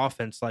see in that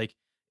offense, like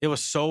it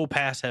was so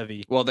pass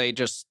heavy. Well,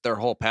 their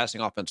whole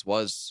passing offense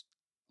was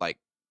like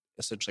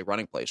essentially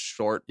running plays,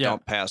 short Yeah.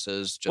 dump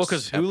passes. Just Well,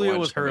 because at the line Julio of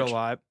was hurt a scrimmage.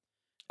 lot.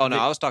 Oh no,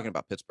 They- I was talking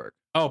about Pittsburgh.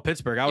 Oh,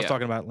 Pittsburgh. I was Yeah.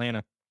 talking about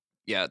Atlanta.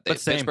 Yeah, But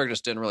same. Pittsburgh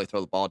just didn't really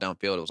throw the ball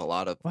downfield. It was a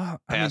lot of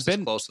Well, I mean,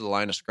 passes close to the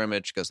line of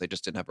scrimmage because they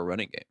just didn't have a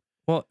running game.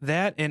 Well,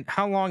 that and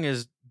how long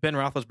is Ben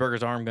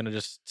Roethlisberger's arm going to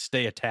just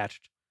stay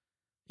attached?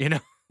 You know,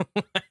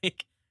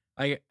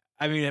 I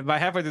mean, by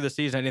halfway through the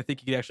season, I didn't think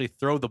he could actually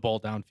throw the ball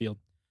downfield.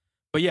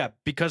 But yeah,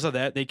 because of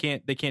that, they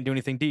can't do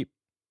anything deep.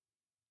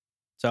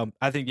 So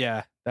I think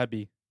that'd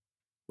be.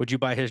 Would you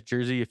buy his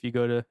jersey if he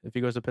goes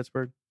to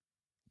Pittsburgh?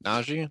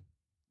 Najee?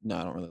 No,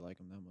 I don't really like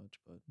him that much,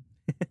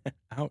 but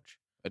Ouch.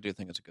 I do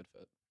think it's a good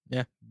fit.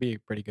 Yeah, be a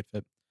pretty good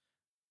fit.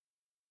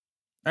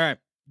 All right,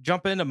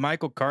 jump into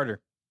Michael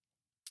Carter.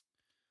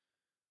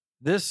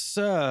 This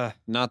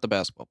Not the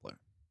basketball player.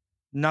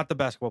 not the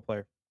basketball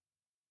player,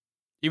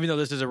 even though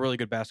this is a really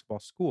good basketball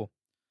school.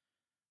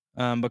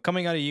 But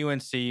coming out of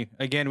UNC,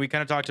 again, we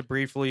kind of talked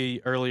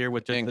briefly earlier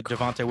with the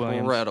Javonte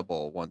Williams.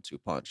 Incredible 1-2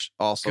 punch.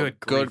 Also, Good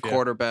good grief, yeah.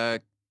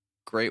 quarterback.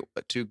 Great,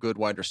 two good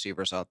wide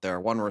receivers out there.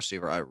 One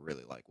receiver I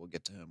really like. We'll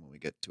get to him when we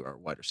get to our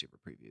wide receiver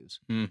previews.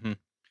 Mm-hmm.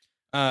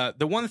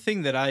 The one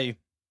thing that I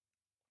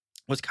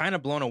was kind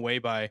of blown away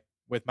by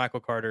with Michael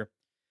Carter,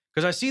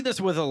 because I see this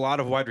with a lot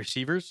of wide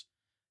receivers,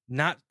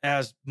 not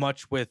as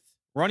much with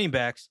running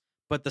backs,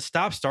 but the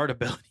stop-start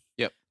ability.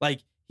 Yep.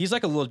 Like, he's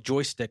like a little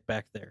joystick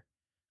back there.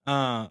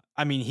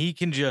 I mean, he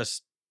can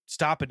just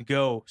stop and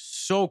go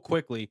so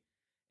quickly.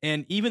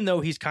 And even though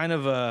he's kind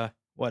of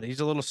he's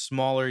a little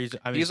smaller. He's a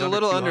under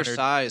little 200.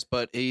 undersized,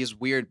 but he's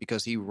weird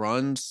because he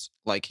runs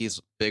like he's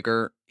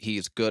bigger.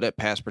 He's good at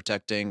pass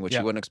protecting, which Yeah.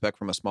 you wouldn't expect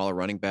from a smaller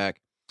running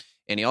back.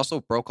 And he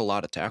also broke a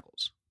lot of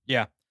tackles.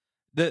 Yeah.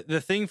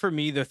 The thing for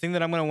me, the thing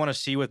that I'm going to want to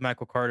see with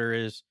Michael Carter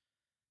is,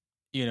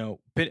 you know,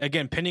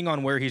 again, depending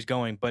on where he's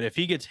going, but if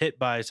he gets hit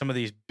by some of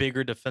these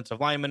bigger defensive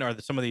linemen or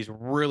some of these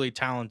really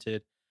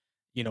talented,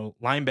 you know,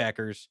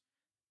 linebackers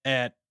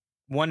at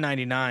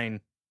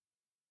 199,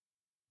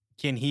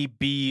 can he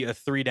be a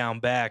 3-down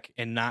back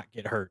and not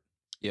get hurt?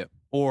 Yeah.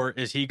 Or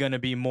is he going to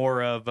be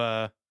more of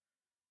a,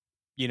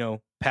 you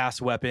know, pass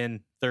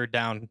weapon, 3rd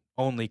down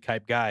only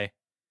type guy?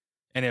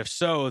 And if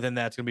so, then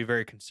that's going to be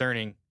very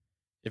concerning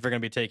if you're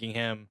going to be taking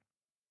him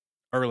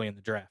early in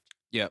the draft.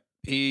 Yeah.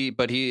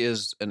 But he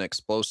is an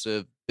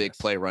explosive, big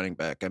play running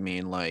back. I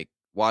mean, like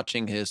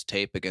watching his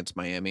tape against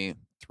Miami,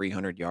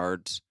 300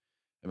 yards.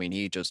 I mean,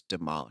 he just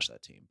demolished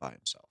that team by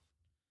himself.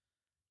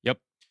 Yep.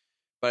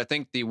 But I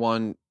think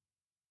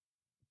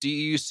do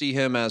you see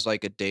him as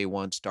like a day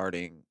one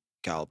starting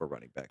caliber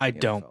running back? I in the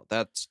don't. NFL?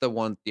 That's the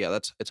one. Yeah,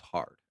 it's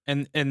hard.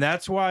 And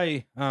that's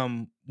why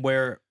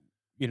where,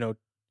 you know,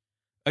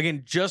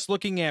 again, just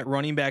looking at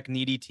running back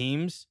needy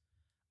teams,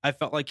 I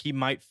felt like he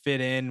might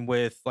fit in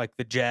with like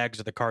the Jags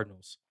or the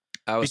Cardinals.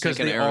 I was Because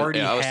thinking they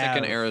already I was have-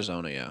 thinking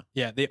Arizona, yeah.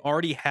 Yeah, they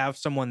already have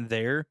someone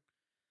there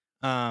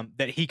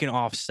that he can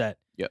offset.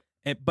 Yep.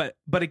 But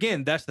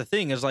again, that's the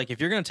thing is like if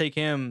you're going to take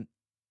him,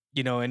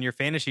 you know, in your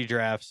fantasy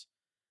drafts,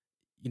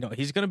 you know,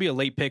 he's going to be a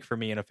late pick for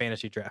me in a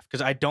fantasy draft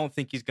because I don't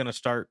think he's going to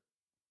start.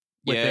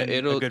 Yeah,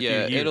 within a good few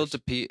it'll years.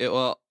 depend.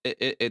 Well,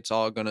 it's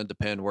all going to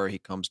depend where he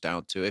comes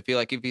down to. If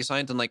he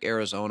signs in like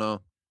Arizona,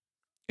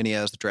 and he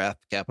has the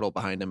draft capital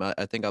behind him,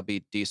 I think I'll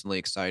be decently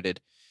excited.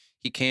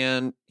 He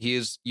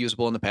is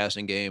usable in the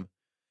passing game,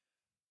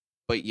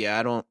 but yeah,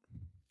 I don't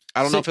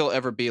know if he'll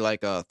ever be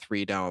like a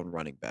 3-down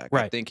running back. I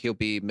Right. think he'll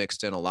be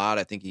mixed in a lot.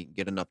 I think he can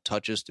get enough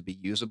touches to be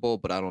usable,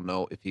 but I don't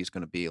know if he's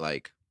going to be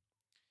like.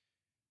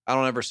 I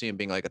don't ever see him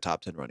being like a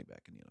top 10 running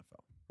back in the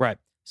NFL. Right.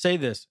 Say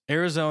this: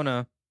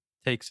 Arizona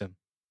takes him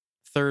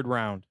 3rd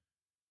round.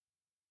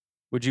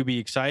 Would you be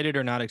excited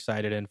or not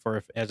excited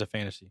as a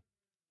fantasy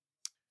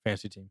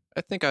team?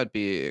 I think I'd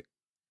be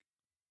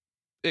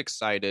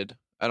excited.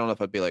 I don't know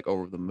if I'd be like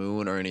over the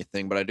moon or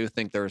anything, but I do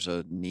think there's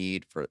a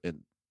need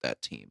in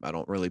that team. I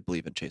don't really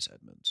believe in Chase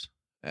Edmonds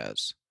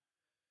as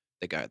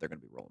the guy they're going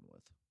to be rolling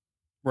with.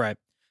 Right.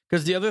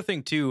 Because the other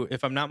thing too,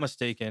 if I'm not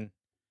mistaken,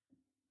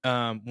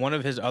 one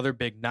of his other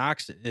big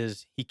knocks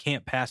is he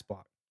can't pass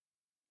block,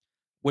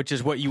 which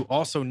is what you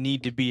also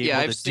need to be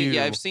able to do.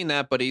 Yeah, I've seen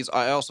that, but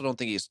I also don't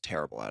think he's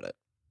terrible at it.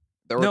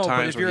 There were No, but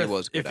times if where you're he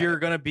was good if at you're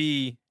it. gonna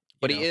be,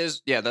 But you know, he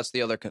is, yeah, that's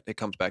the other, it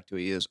comes back to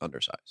he is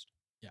undersized.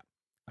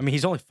 I mean,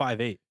 he's only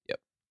 5'8".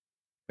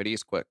 But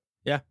he's quick.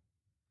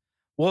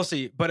 We'll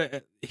see,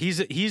 but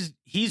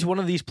he's one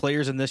of these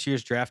players in this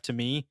year's draft. To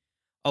me,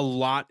 a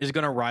lot is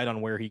going to ride on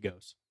where he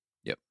goes.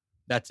 Yep,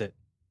 that's it.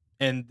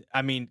 And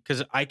I mean,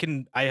 because I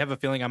have a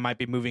feeling I might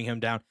be moving him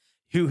down.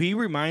 Who he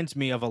reminds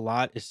me of a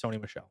lot is Sony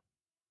Michel,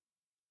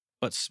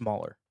 but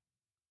smaller.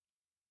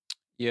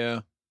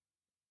 Yeah.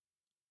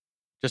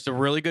 Just a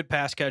really good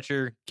pass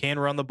catcher, can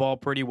run the ball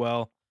pretty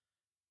well.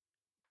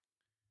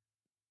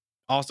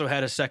 Also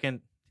had a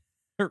second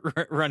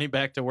running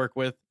back to work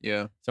with.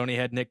 Yeah. Sony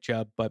had Nick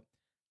Chubb, but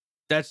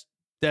that's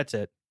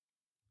it.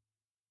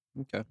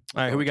 Okay. All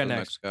right, who we got the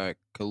next? guy,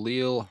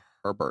 Khalil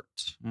Herbert.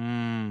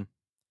 You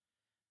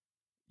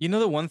know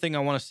the one thing I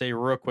want to say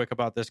real quick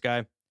about this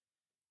guy?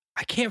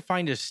 I can't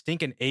find his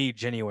stinking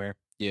age anywhere.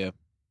 Yeah.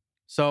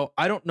 So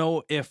I don't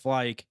know if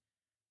like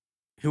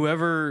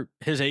whoever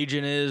his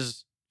agent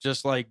is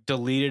just like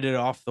deleted it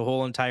off the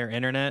whole entire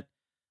internet.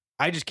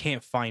 I just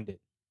can't find it.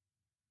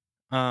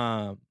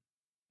 Not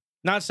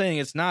saying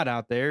it's not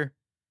out there,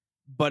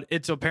 but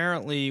it's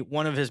apparently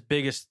one of his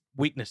biggest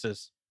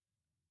weaknesses.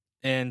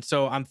 And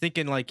so I'm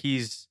thinking like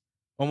he's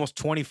almost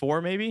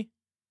 24 maybe.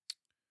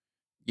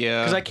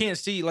 Yeah. Because I can't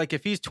see, like,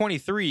 if he's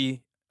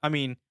 23, I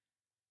mean,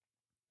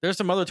 there's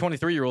some other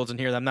 23-year-olds in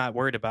here that I'm not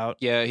worried about.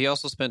 Yeah, he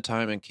also spent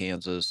time in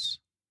Kansas,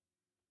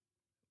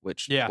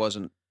 which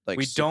wasn't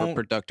like super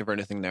productive or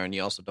anything there, and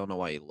you also don't know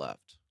why he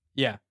left.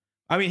 Yeah.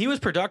 I mean, he was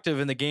productive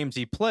in the games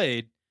he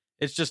played.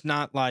 It's just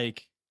not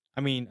like,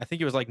 I mean, I think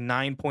he was like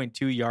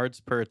 9.2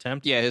 yards per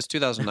attempt. Yeah, his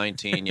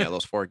 2019,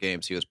 those 4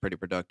 games he was pretty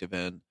productive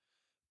in.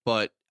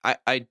 But I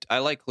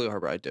like Khalil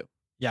Herbert, I do.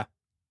 Yeah.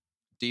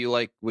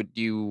 Would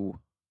you,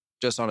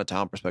 just on a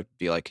talent perspective,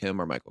 do you like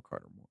him or Michael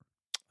Carter more?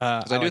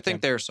 Because I do like think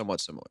him. they're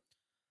somewhat similar.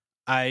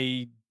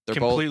 They're both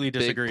completely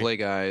disagree. Big play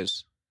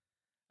guys.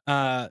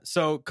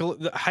 So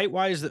height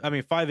wise, I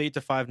mean 5'8"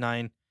 to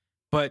 5'9",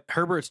 but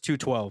Herbert's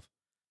 212,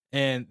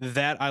 and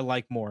that I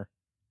like more.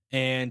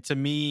 And to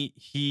me,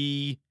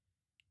 he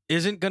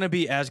isn't going to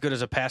be as good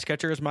as a pass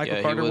catcher as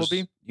Michael Carter will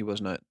be. He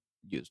was not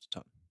used a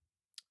ton.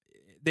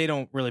 They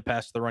don't really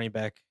pass the running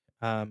back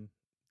out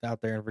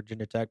there in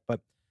Virginia Tech,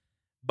 but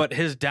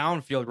his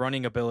downfield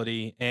running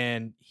ability,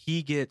 and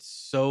he gets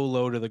so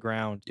low to the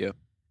ground. Yeah,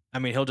 I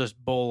mean he'll just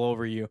bowl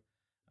over you.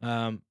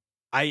 I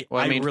mean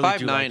really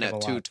 5'9" like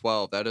at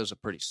 212, that is a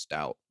pretty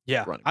stout.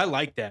 Yeah, running I back.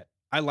 like that.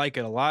 I like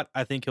it a lot.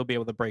 I think he'll be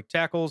able to break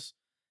tackles.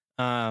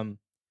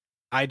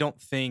 I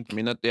don't think. I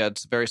mean,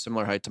 it's very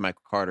similar height to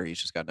Michael Carter. He's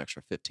just got an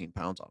extra 15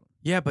 pounds on him.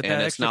 Yeah, but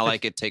it's not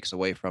like it takes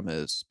away from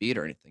his speed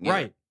or anything.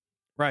 Either.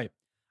 Right.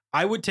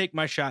 I would take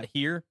my shot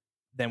here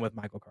than with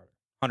Michael Carter,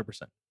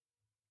 100%.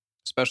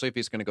 Especially if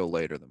he's going to go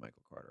later than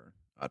Michael Carter.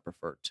 I'd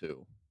prefer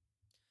 2.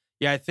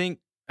 Yeah,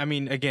 I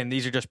mean, again,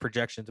 these are just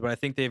projections, but I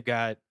think they've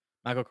got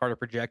Michael Carter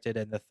projected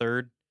in the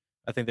 3rd.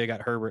 I think they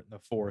got Herbert in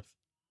the 4th.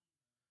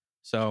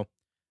 So,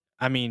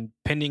 I mean,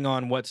 depending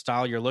on what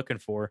style you're looking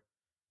for,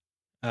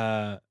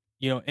 and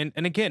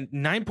again,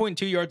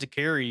 9.2 yards a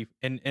carry,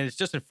 and it's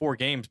just in 4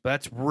 games, but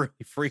that's really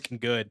freaking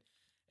good.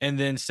 And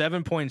then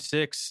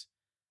 7.6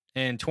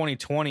 in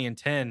 2020 and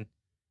 10,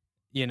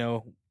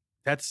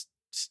 that's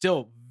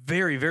still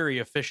very, very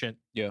efficient.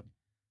 Yeah.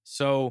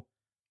 So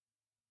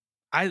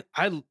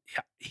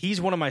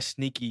he's one of my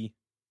sneaky.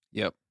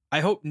 Yep. I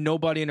hope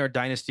nobody in our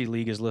dynasty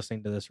league is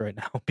listening to this right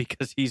now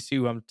because he's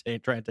who I'm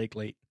trying to take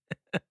late.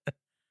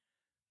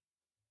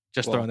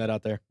 Throwing that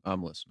out there.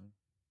 I'm listening.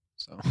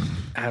 So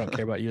I don't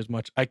care about you as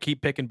much. I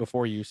keep picking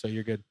before you, so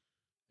you're good.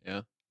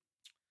 Yeah.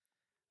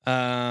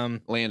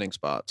 Landing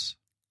spots.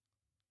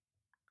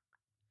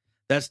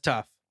 That's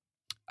tough.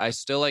 I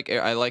like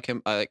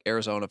him. I like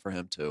Arizona for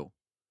him too.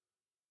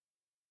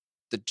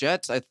 The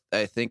Jets, I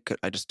think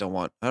I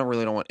don't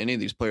really want any of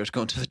these players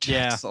going to the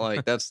Jets.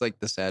 Yeah. That's like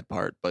the sad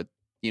part, but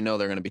they're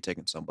going to be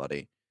taking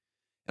somebody.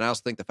 And I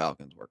also think the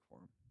Falcons work for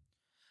him.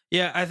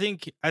 Yeah, I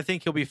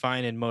think he'll be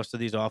fine in most of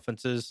these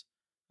offenses.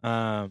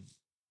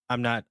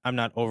 I'm not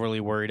overly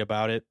worried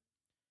about it.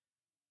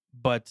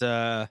 But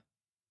the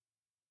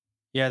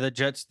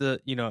Jets,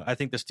 I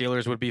think the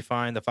Steelers would be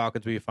fine, the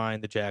Falcons would be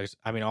fine, the Jags,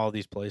 I mean all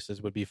these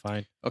places would be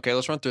fine. Okay,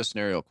 let's run through a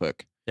scenario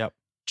quick. Yep.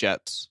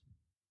 Jets.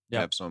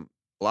 Yep. Have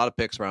a lot of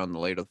picks around the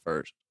late of the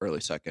first, early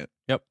second.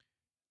 Yep.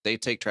 They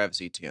take Travis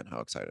Etienne.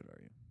 How excited are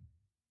you?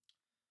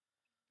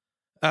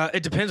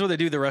 It depends what they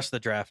do the rest of the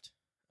draft.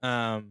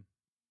 So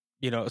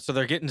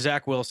they're getting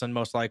Zach Wilson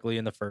most likely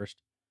in the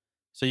first.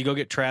 So you go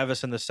get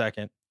Travis in the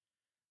second.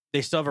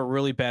 They still have a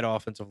really bad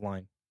offensive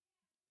line.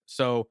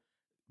 So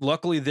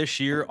luckily this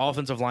year,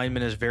 offensive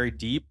lineman is very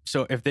deep.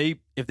 So if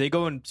they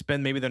go and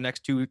spend maybe their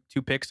next two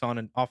picks on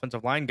an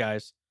offensive line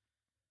guys,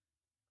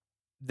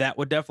 that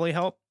would definitely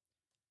help.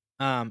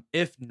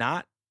 If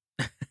not,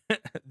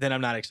 then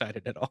I'm not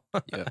excited at all.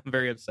 Yeah. I'm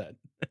very upset.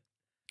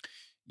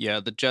 Yeah,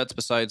 the Jets,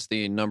 besides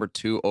the number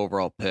 2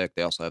 overall pick,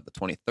 they also have the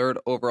 23rd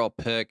overall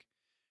pick,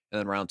 and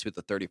then round 2,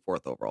 the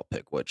 34th overall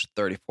pick, which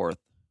 34th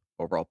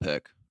overall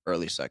pick,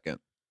 early second.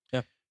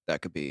 Yeah.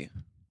 That could be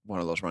one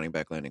of those running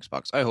back landing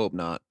spots. I hope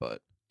not,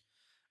 but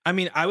I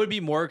mean, I would be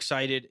more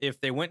excited if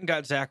they went and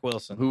got Zach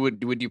Wilson. who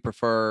would you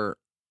prefer,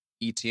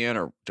 Etienne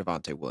or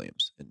Javonte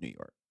Williams in New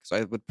York?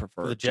 Because I would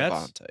prefer the Jets?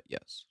 Javonte.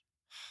 Yes.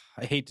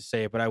 I hate to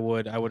say it, but I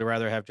would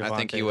rather have Javonte. I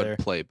think he would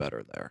play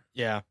better there.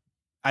 Yeah.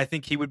 I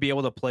think he would be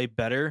able to play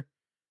better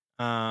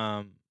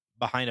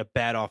behind a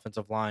bad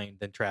offensive line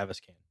than Travis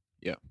can.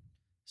 Yeah.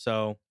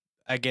 So,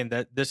 again,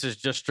 this is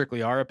just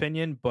strictly our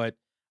opinion, but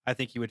I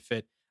think he would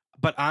fit.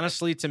 But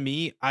honestly, to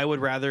me, I would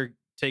rather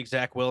take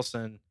Zach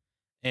Wilson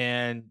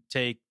and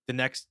take the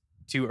next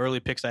 2 early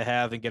picks I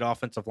have and get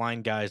offensive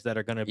line guys that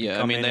are going to be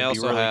they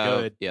also really have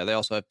good. Yeah, they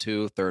also have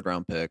 2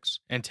 third-round picks.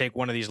 And take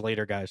one of these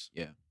later guys.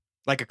 Yeah.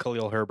 Like a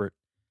Khalil Herbert.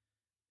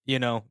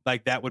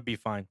 Like that would be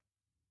fine.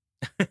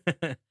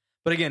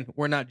 But again,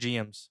 we're not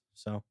GMs,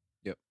 so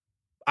yep.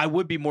 I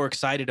would be more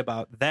excited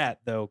about that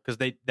though, because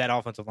that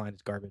offensive line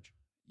is garbage.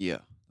 Yeah,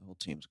 the whole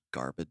team's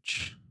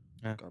garbage.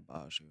 Yeah.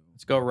 Garbage.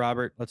 Let's go,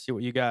 Robert. Let's see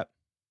what you got.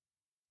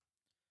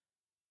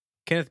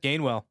 Kenneth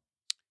Gainwell.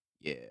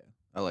 Yeah,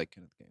 I like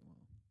Kenneth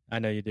Gainwell. I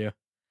know you do.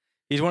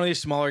 He's one of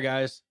these smaller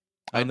guys.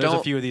 There's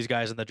a few of these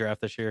guys in the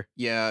draft this year.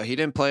 Yeah, he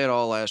didn't play at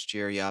all last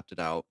year. He opted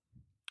out.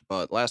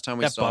 But last time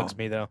we that saw bugs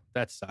me though.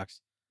 That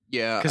sucks.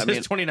 Yeah, Because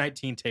his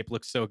 2019 tape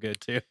looks so good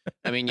too.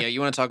 I mean, yeah,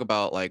 you want to talk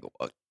about like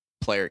a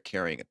player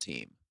carrying a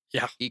team.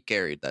 Yeah. He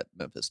carried that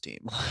Memphis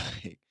team.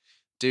 Like,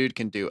 dude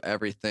can do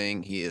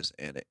everything. He is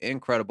an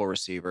incredible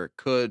receiver.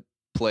 Could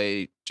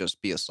play,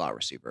 just be a slot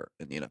receiver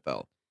in the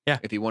NFL. Yeah.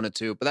 If he wanted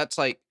to. But that's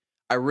like,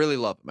 I really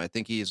love him. I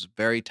think he's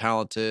very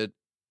talented.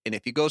 And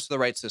if he goes to the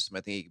right system,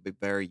 I think he could be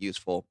very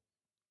useful.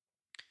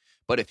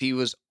 But if he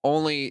was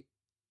only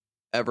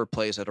ever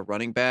plays at a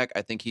running back,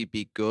 I think he'd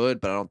be good,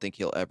 but I don't think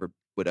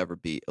would ever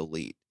be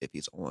elite if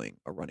he's only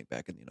a running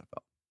back in the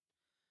NFL.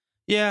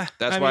 Yeah.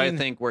 That's why I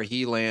think where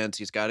he lands,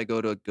 he's got to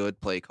go to a good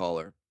play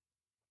caller,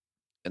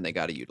 and they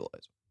got to utilize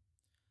him.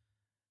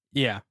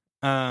 Yeah.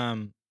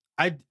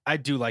 I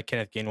do like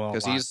Kenneth Gainwell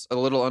because he's a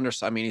little under.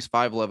 I mean, he's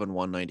 5'11",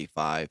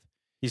 195.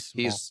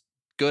 He's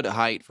good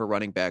height for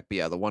running back, but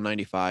yeah, the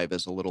 195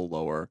 is a little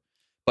lower.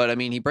 But I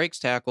mean, he breaks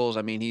tackles.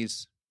 I mean,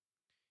 he's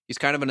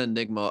kind of an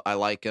enigma. I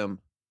like him,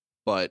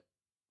 but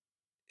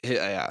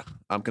yeah,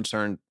 I'm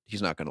concerned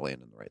he's not going to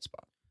land in the right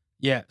spot.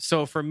 Yeah.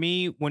 So for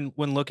me, when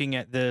looking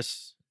at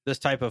this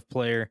type of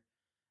player,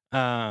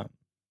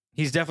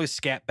 he's definitely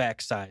scat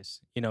back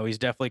size. You know, he's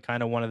definitely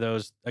kind of one of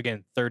those,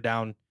 again, third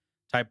down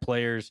type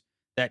players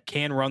that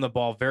can run the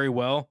ball very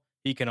well.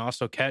 He can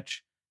also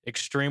catch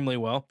extremely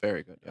well.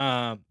 Very good.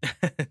 Yeah.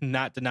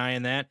 Not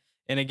denying that.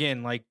 And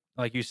again, like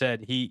you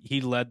said,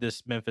 he led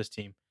this Memphis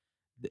team.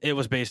 It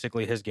was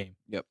basically his game.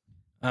 Yep.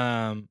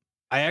 I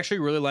actually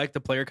really like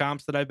the player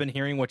comps that I've been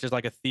hearing, which is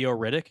like a Theo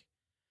Riddick,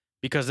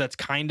 because that's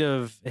kind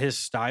of his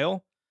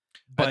style.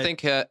 But I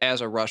think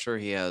as a rusher,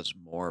 he has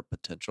more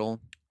potential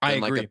than I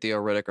agree. like a Theo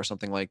Riddick or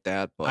something like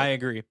that. But I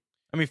agree.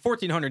 I mean,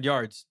 1,400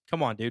 yards.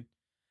 Come on, dude.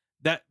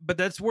 But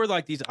that's where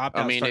like these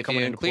opt-outs I mean, start if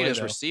coming you into include play, his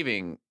though.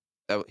 receiving,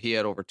 he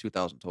had over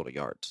 2,000 total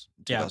yards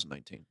in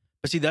 2019.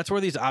 But see, that's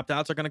where these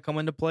opt-outs are going to come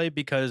into play,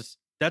 because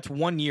that's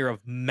 1 year of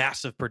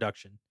massive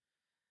production.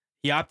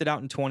 He opted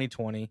out in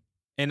 2020.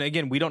 And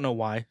again, we don't know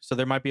why, so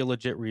there might be a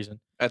legit reason.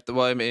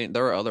 I mean,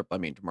 there were other. I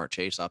mean, Jamar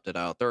Chase opted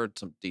out. There are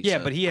some decent. Yeah,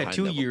 but he had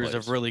 2 behind-level years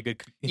plays. of really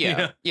good.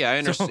 Yeah, I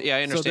understand.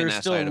 I understand so there's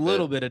that still side a of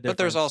little it. bit of difference. But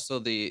there's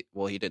also he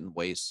didn't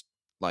waste,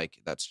 like,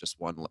 that's just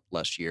one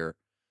less year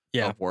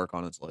of work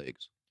on his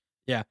legs.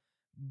 Yeah,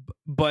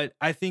 but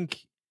I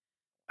think,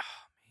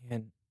 oh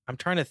man, I'm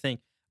trying to think.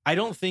 I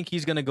don't think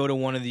he's going to go to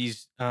one of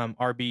these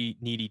RB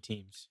needy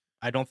teams.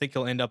 I don't think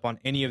he'll end up on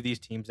any of these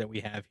teams that we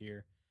have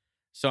here.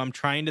 So I'm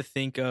trying to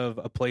think of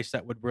a place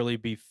that would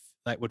really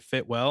that would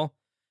fit well.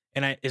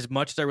 And as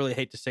much as I really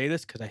hate to say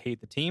this, because I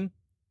hate the team,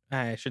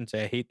 I shouldn't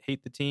say I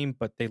hate the team,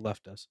 but they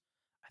left us.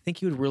 I think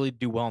he would really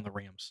do well in the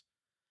Rams.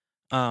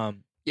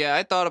 Yeah,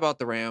 I thought about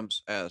the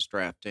Rams as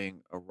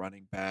drafting a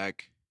running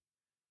back.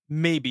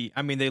 Maybe.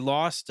 I mean, they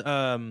lost.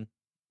 I mean,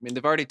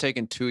 they've already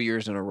taken 2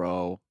 years in a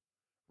row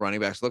running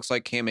backs. Looks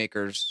like Cam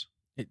Akers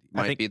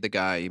might be the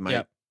guy. He might.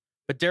 Yeah.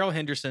 But Darrell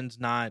Henderson's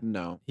not.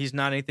 No, he's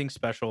not anything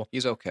special.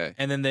 He's okay.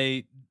 And then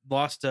they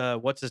lost.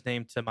 What's his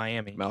name to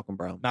Miami? Malcolm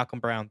Brown. Malcolm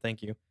Brown.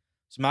 Thank you.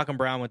 So Malcolm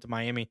Brown went to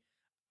Miami.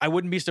 I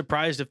wouldn't be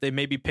surprised if they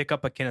maybe pick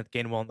up a Kenneth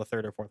Gainwell in the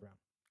 3rd or 4th round,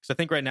 because I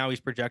think right now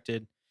he's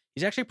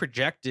actually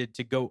projected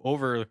to go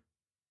over,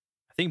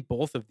 I think,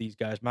 both of these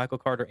guys, Michael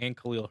Carter and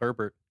Khalil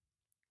Herbert,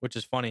 which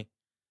is funny.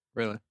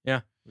 Really?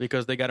 Yeah,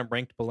 because they got him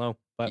ranked below.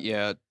 But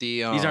yeah,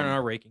 these aren't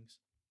our rankings.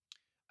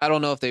 I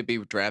don't know if they'd be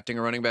drafting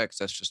a running back, because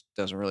that just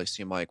doesn't really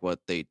seem like what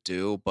they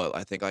do. But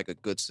I think like a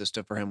good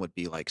system for him would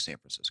be like San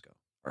Francisco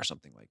or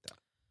something like that.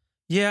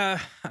 Yeah,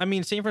 I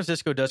mean, San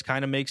Francisco does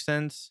kind of make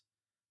sense,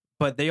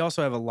 but they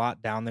also have a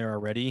lot down there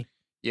already.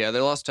 Yeah,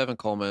 they lost Tevin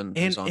Coleman,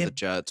 who's on the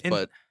Jets,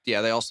 but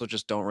yeah, they also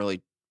just don't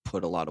really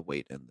put a lot of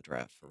weight in the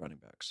draft for running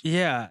backs.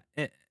 Yeah,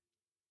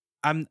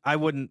 I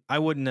wouldn't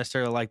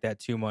necessarily like that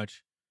too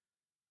much.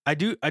 I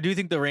do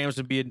think the Rams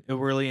would be a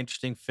really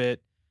interesting fit.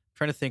 I'm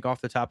trying to think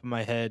off the top of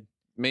my head.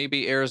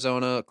 Maybe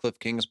Arizona, Cliff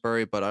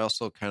Kingsbury, but I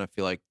also kind of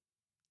feel like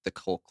the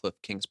whole Cliff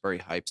Kingsbury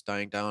hype's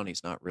dying down.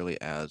 He's not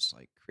really as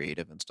like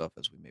creative and stuff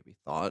as we maybe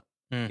thought.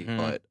 Mm-hmm.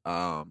 But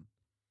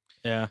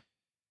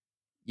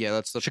yeah,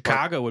 that's the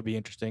Chicago would be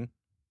interesting.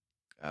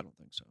 I don't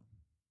think so.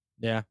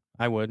 Yeah,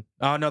 I would.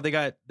 Oh no, they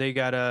got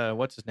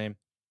what's his name?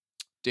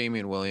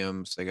 Damian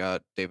Williams. They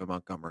got David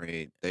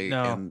Montgomery.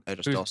 And I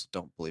just also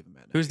don't believe in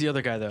Matt. Who's the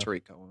other guy though?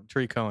 Tariq Cohen.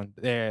 Tariq Cohen.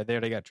 There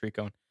they got Tariq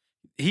Cohen.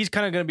 He's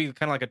kind of going to be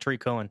kind of like a Tariq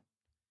Cohen,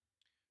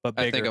 but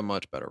bigger. I think a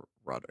much better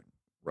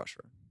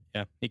rusher.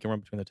 Yeah, he can run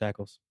between the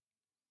tackles.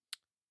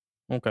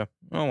 Okay.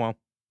 Oh well.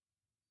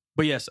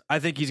 But yes, I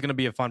think he's going to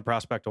be a fun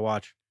prospect to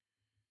watch.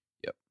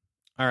 Yep.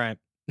 All right.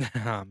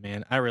 Oh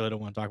man, I really don't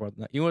want to talk about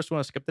that. You just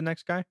want to skip the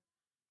next guy?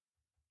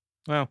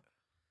 Well,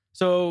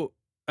 so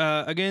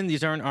again,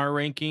 these aren't our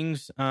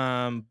rankings,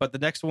 but the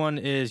next one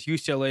is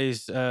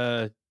UCLA's.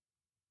 I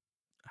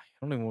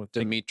don't even want to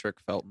Demetric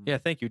Felton. Yeah,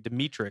 thank you,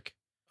 Demetric.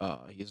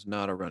 He's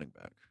not a running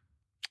back.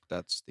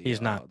 That's the He's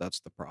not.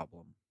 That's the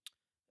problem.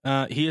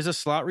 He is a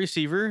slot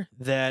receiver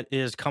that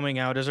is coming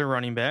out as a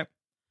running back.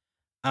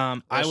 I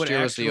would Last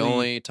year was actually, the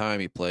only time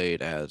he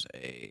played as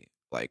a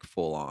like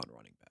full on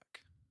running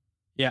back.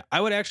 yeah,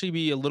 I would actually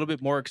be a little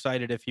bit more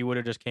excited if he would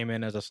have just came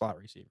in as a slot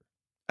receiver.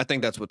 I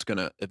think that's what's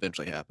gonna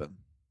eventually happen.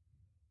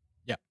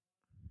 Yeah.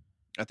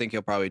 I think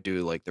he'll probably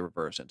do like the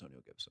reverse Antonio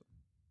Gibson.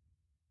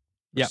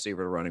 Yeah.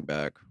 Receiver to running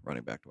back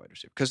to wide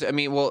receiver. Because I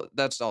mean, well,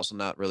 that's also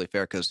not really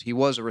fair because he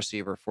was a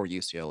receiver for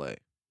UCLA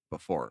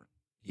before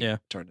he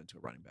turned into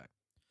a running back.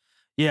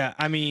 Yeah,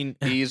 I mean,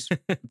 He's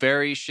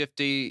very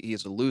shifty.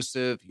 He's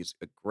elusive. He's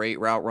a great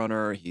route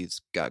runner.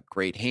 He's got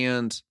great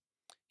hands.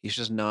 He's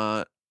just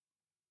not.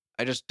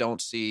 I just don't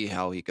see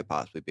how he could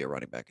possibly be a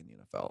running back in the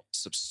NFL.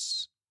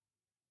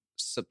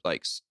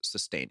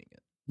 Sustaining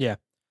it. yeah.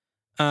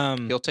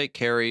 He'll take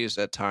carries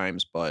at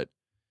times, but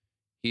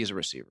he's a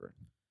receiver.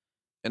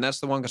 And that's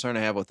the one concern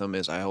I have with him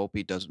is I hope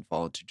he doesn't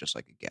fall into just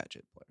like a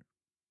gadget player.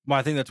 Well,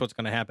 I think that's what's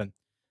going to happen.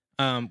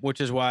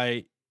 Which is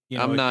why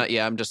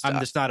I'm just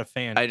not a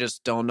fan. I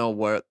just don't know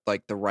what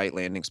like the right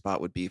landing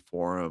spot would be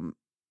for him.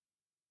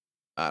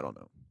 I don't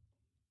know.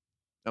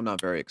 I'm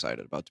not very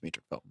excited about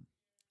Demetric Felton.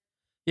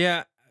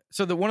 Yeah.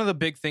 So one of the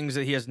big things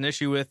that he has an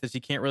issue with is he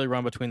can't really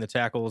run between the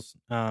tackles.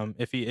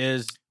 If he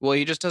is, well,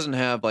 he just doesn't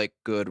have like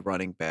good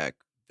running back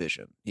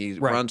vision. He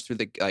runs through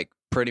the like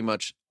pretty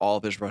much all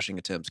of his rushing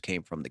attempts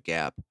came from the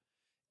gap,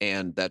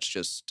 and that's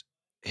just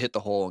hit the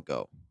hole and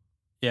go.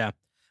 Yeah,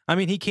 I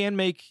mean he can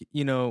make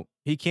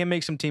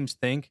some teams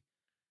think,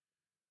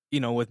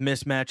 with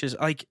mismatches.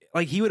 Like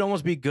he would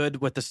almost be good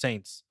with the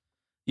Saints,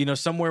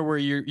 somewhere where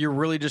you're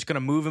really just going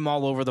to move him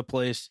all over the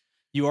place.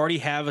 You already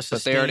have a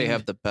sustained... But they already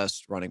have the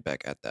best running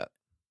back at that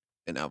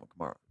in Alvin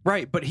Kamara.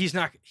 Right, but he's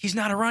not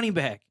a running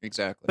back.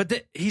 Exactly.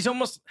 But he's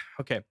almost...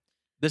 Okay,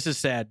 this is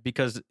sad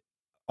because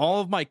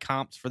all of my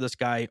comps for this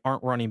guy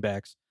aren't running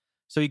backs.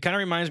 So he kind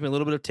of reminds me a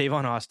little bit of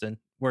Tavon Austin,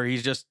 where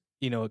he's just,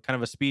 kind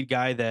of a speed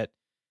guy that,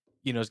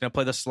 is going to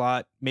play the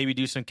slot, maybe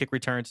do some kick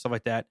returns, stuff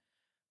like that.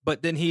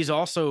 But then he's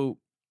also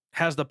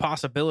has the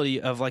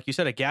possibility of, like you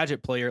said, a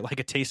gadget player like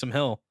a Taysom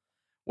Hill,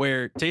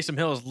 where Taysom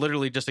Hill is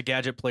literally just a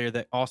gadget player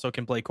that also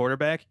can play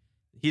quarterback.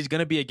 He's going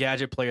to be a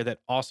gadget player that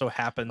also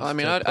happens. I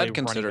mean, to play I'd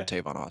consider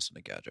running back. Tavon Austin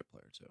a gadget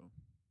player too.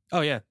 Oh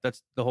yeah,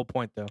 that's the whole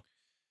point, though.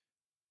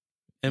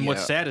 And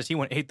what's sad is he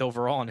went 8th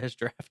overall in his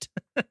draft.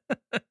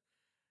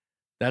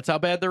 That's how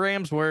bad the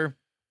Rams were.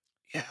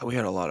 Yeah, we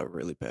had a lot of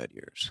really bad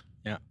years.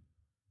 Yeah,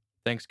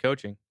 thanks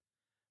coaching.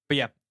 But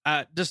yeah,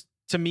 just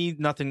to me,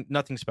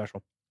 nothing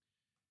special.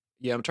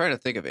 Yeah, I'm trying to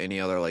think of any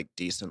other like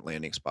decent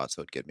landing spots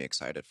that would get me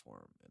excited for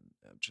him, and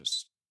I'm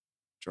just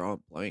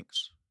drawing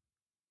blanks.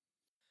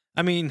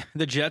 I mean,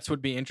 the Jets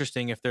would be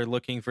interesting if they're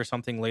looking for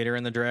something later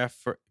in the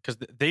draft, because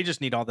they just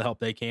need all the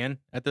help they can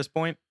at this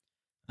point.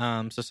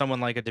 So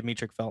someone like a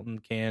Demetric Felton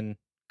can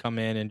come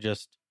in and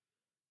just,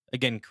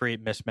 again,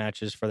 create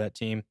mismatches for that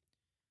team,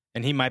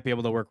 and he might be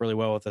able to work really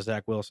well with a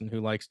Zach Wilson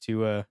who likes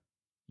to,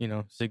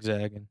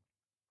 zigzag and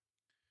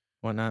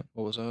whatnot.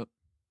 What was that?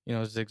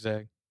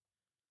 Zigzag.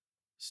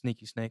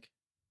 Sneaky snake.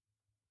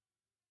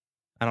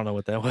 I don't know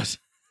what that was.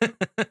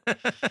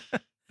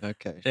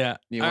 Okay. Yeah.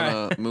 You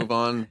want to move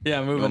on?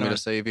 Yeah, moving on. You want me to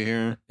save you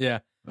here? Yeah.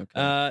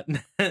 Okay.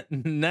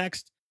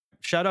 Next,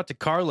 shout out to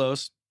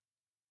Carlos.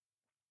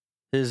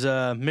 His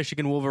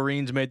Michigan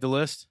Wolverines made the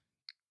list.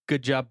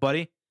 Good job,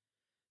 buddy.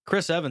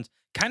 Chris Evans,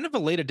 kind of a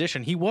late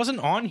addition. He wasn't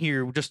on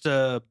here just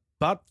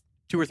about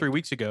 2 or 3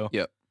 weeks ago.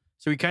 Yep.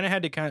 So we kind of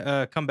had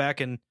to come back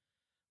and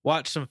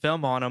watch some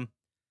film on him.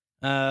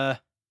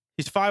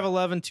 He's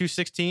 5'11",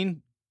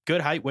 216. Good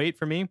height, weight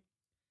for me.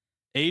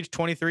 Age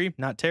 23,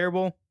 not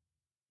terrible.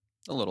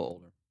 A little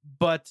older.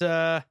 But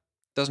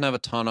doesn't have a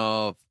ton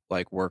of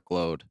like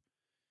workload.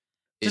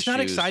 Just not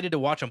excited to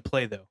watch him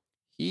play though.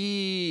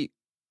 He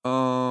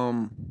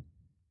I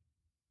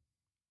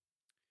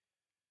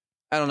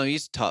don't know,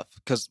 he's tough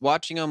cuz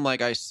watching him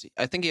like I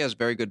think he has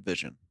very good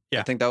vision. Yeah.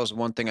 I think that was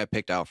one thing I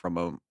picked out from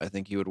him. I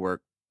think he would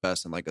work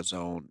best in like a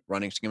zone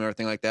running scheme and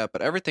everything like that,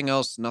 but everything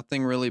else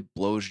nothing really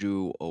blows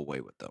you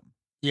away with them.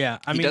 Yeah,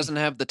 I mean he doesn't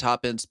have the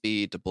top end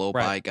speed to blow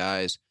by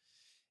guys.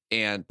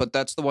 But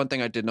that's the one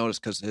thing I did notice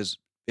because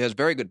he has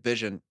very good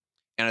vision,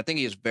 and I think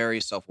he is very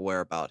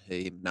self-aware about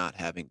him not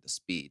having the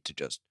speed to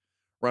just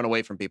run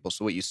away from people.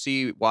 So what you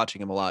see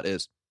watching him a lot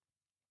is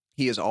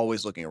he is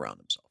always looking around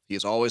himself. He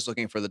is always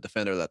looking for the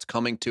defender that's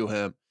coming to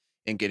him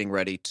and getting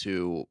ready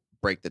to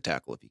break the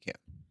tackle if he can.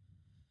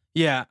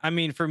 Yeah, I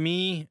mean, for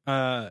me,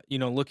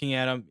 looking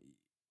at him,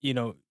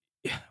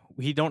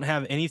 we don't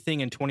have anything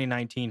in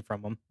 2019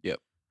 from him. Yep.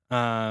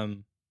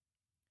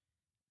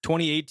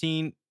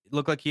 2018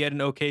 looked like he had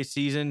an okay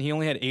season. He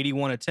only had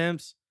 81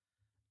 attempts.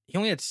 He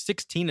only had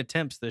 16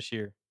 attempts this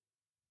year.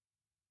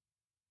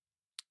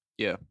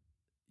 Yeah.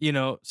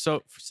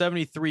 So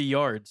 73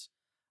 yards.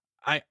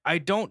 I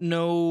don't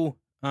know.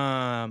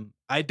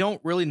 I don't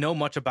really know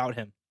much about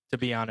him, to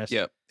be honest.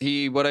 Yeah.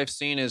 What I've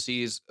seen is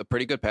he's a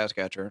pretty good pass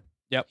catcher.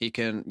 Yep. He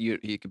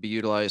could be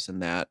utilized in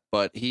that,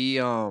 but he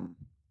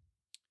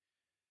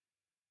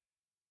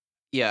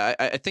Yeah,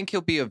 I think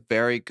he'll be a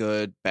very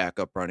good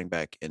backup running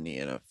back in the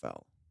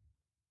NFL.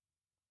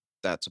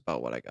 That's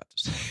about what I got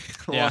to say.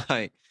 Yeah.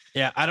 Like,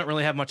 Yeah, I don't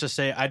really have much to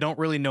say. I don't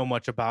really know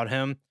much about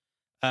him.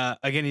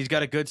 Again, he's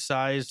got a good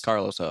size.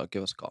 Carlos,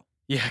 give us a call.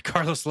 Yeah,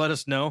 Carlos, let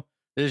us know.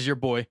 This is your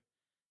boy.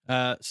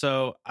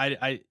 So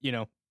I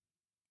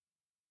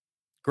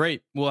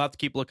great. We'll have to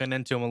keep looking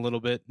into him a little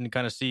bit and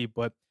kind of see.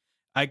 But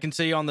I can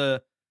say on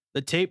the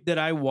tape that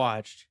I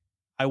watched,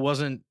 I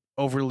wasn't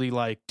overly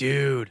like,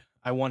 dude,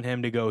 I want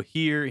him to go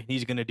here and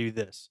he's going to do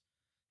this.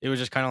 It was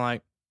just kind of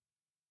like,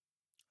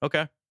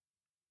 okay,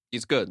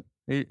 He's good.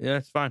 yeah,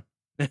 it's fine.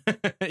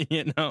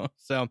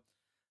 So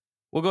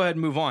we'll go ahead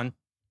and move on.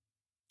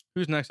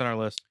 Who's next on our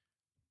list?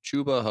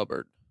 Chuba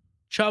Hubbard.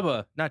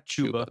 Chuba, not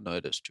Chuba. No,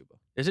 it is Chuba.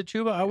 Is it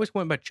Chuba? I always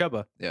went by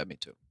Chuba. Yeah, me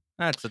too.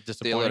 That's a The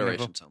disappointing.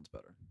 alliteration sounds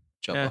better.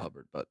 Chuba Yeah.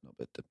 Hubbard, but no,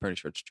 but I'm pretty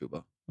sure it's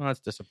Chuba. Well, that's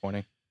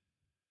disappointing.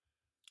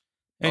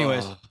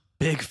 Anyways, Oh,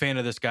 big fan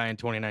of this guy in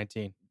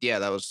 2019. yeah,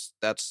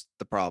 that's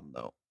the problem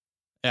though.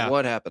 Yeah.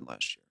 What happened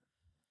last year?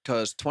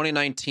 Because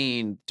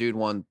 2019, dude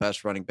won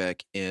best running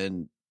back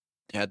and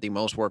had the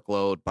most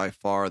workload, by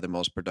far the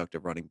most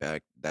productive running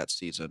back that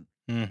season.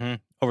 Mm-hmm.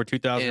 Over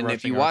 2,000. And if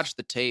rushing you yards. watch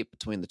the tape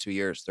between the 2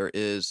 years, there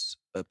is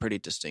a pretty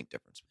distinct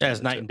difference. Yeah, between it's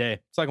the night two. and day.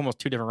 It's like almost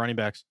two different running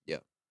backs. Yeah.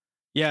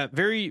 Yeah,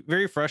 very,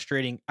 very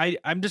frustrating.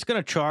 I'm just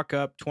gonna chalk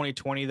up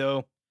 2020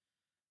 though.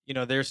 You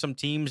know, there's some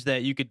teams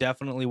that you could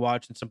definitely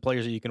watch and some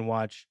players that you can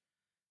watch.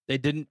 They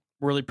didn't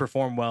really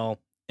perform well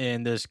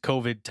in this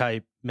COVID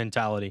type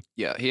mentality.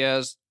 Yeah, he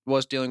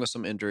was dealing with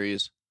some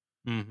injuries,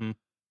 Mm-hmm.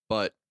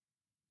 but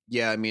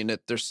yeah, I mean,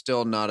 there's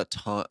still not a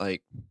ton.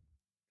 Like,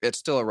 it's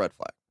still a red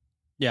flag.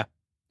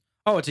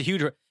 Oh, it's a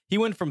huge. He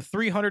went from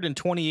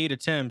 328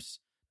 attempts.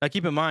 Now,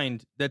 keep in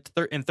mind that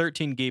in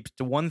 13 games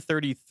to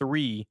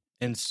 133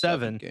 in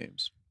 7,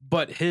 games,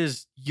 but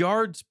his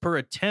yards per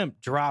attempt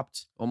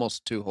dropped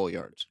almost 2 whole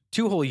yards.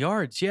 2 whole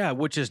yards. Yeah,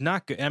 which is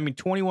not good. I mean,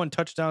 21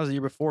 touchdowns the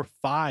year before,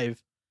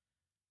 5.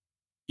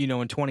 In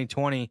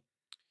 2020.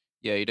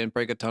 Yeah, he didn't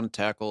break a ton of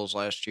tackles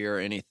last year or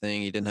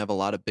anything. He didn't have a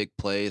lot of big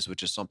plays,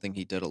 which is something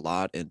he did a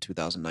lot in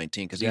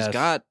 2019 because he's Yes.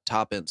 got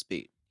top end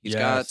speed. He's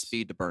got Yes.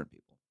 speed to burn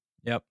people.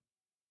 Yep.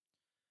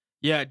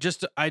 Yeah,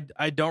 just I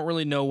don't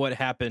really know what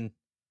happened.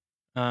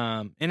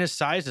 And his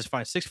size is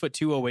fine. 6'2",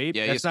 208.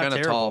 Yeah, That's he's not kind of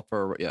terrible. tall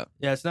for Yeah,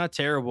 it's not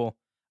terrible.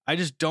 I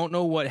just don't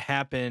know what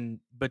happened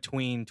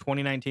between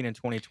 2019 and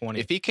 2020.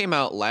 If he came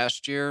out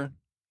last year,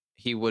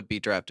 he would be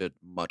drafted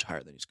much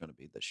higher than he's going to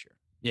be this year.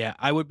 Yeah,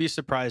 I would be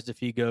surprised if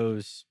he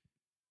goes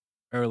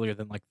earlier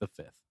than like the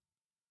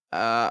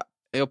 5th.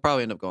 He'll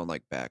probably end up going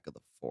like back of the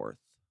 4th.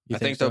 You I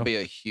think so? there'll be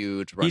a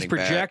huge running He's back.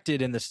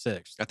 projected in the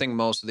 6th. I think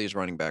most of these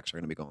running backs are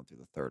going to be going through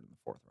the 3rd and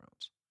the 4th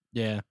rounds.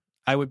 Yeah,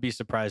 I would be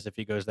surprised if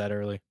he goes that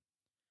early.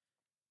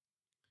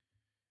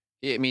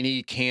 I mean,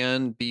 he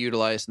can be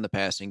utilized in the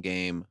passing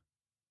game,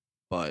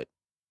 but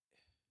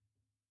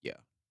yeah,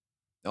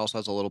 he also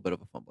has a little bit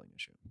of a fumbling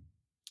issue.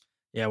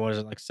 Yeah, what is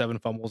it, like 7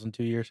 fumbles in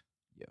 2 years?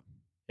 Yeah.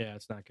 Yeah,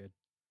 it's not good.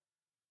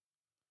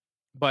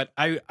 But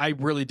I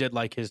really did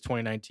like his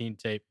 2019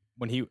 tape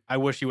when I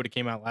wish he would have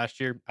came out last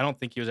year. I don't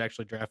think he was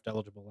actually draft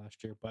eligible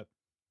last year, but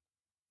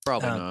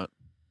Probably not.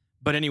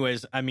 But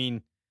anyways, I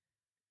mean,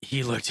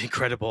 he looked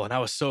incredible, and I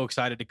was so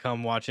excited to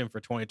come watch him for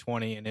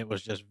 2020, and it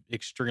was just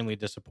extremely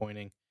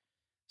disappointing.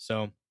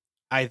 So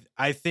I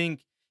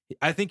think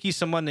he's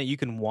someone that you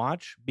can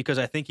watch because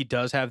I think he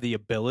does have the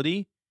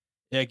ability.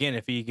 Again,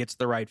 if he gets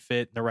the right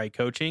fit and the right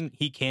coaching,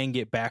 he can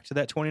get back to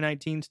that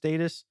 2019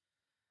 status.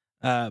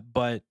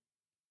 But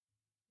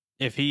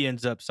if he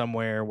ends up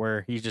somewhere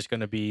where he's just going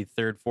to be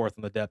 3rd, 4th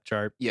on the depth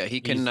chart, Yeah, he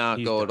cannot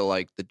he's go done. to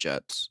like the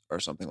Jets or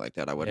something like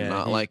that. I would Yeah,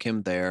 not like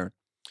him there.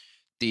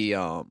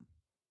 The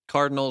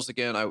Cardinals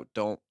again,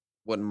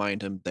 wouldn't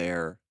mind him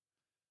there.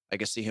 I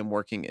could see him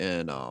working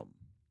in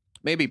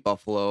maybe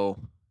Buffalo,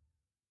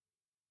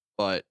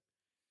 but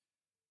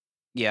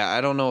yeah, I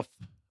don't know if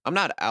I'm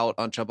not out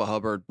on Chuba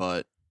Hubbard,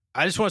 but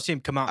I just want to see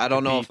him come out. I and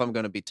don't know compete. if I'm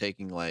going to be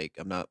taking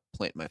I'm not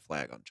planting my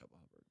flag on Chuba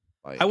Hubbard.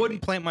 by I any wouldn't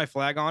means. plant my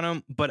flag on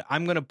him, but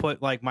I'm gonna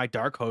put like my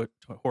dark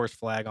horse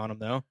flag on him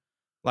though.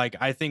 Like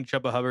I think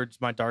Chuba Hubbard's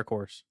my dark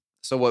horse.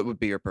 So what would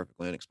be your perfect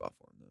landing spot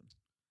for him then?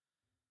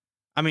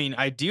 I mean,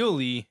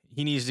 ideally,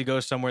 he needs to go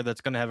somewhere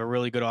that's going to have a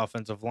really good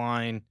offensive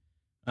line,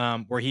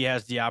 where he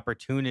has the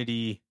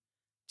opportunity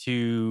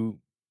to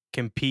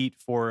compete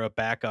for a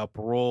backup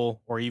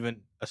role or even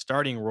a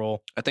starting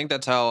role. I think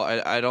that's how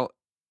I don't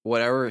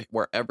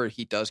wherever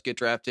he does get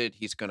drafted,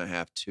 he's going to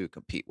have to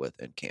compete with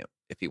in camp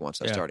if he wants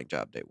that Yeah. starting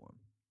job day one.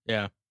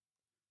 Yeah.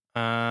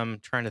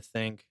 Trying to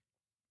think.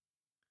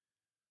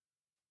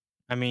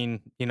 I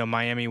mean,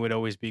 Miami would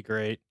always be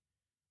great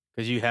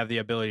because you have the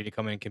ability to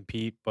come in and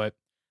compete. But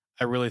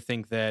I really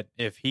think that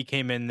if he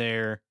came in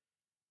there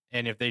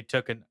and if they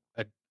took a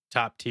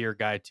top tier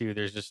guy too,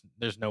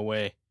 there's no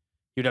way.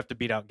 You'd have to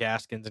beat out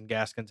Gaskins, and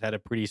Gaskins had a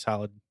pretty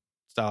solid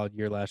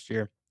year last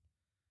year.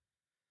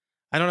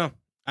 I don't know.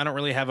 I don't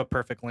really have a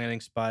perfect landing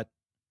spot,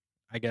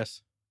 I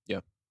guess.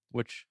 Yeah.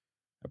 Which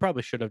I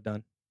probably should have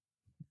done.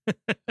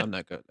 I'm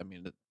not good. I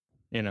mean,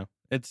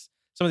 It's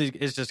some of these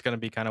it's just going to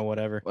be kind of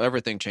whatever. Well,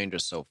 everything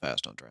changes so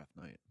fast on draft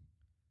night.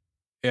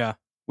 Yeah,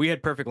 we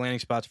had perfect landing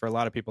spots for a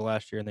lot of people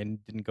last year, and they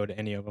didn't go to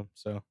any of them.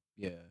 So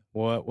Yeah.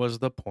 what was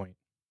the point?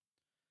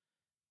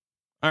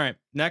 All right,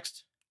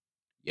 next.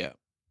 Yeah.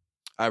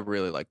 I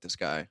really like this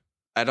guy.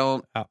 I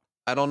don't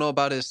know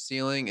about his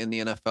ceiling in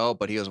the NFL,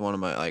 but he was one of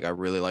my I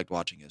really liked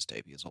watching his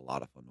tape. He was a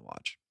lot of fun to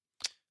watch.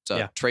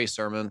 So Trey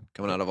Sermon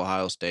coming out of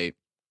Ohio State.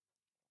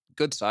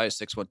 Good size,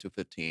 6'1",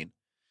 215.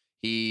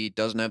 He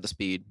doesn't have the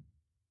speed.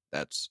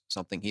 That's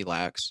something he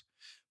lacks.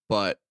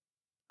 But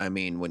I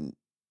mean,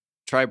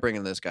 try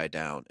bringing this guy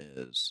down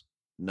is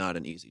not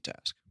an easy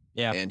task.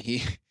 Yeah. And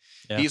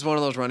he's one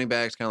of those running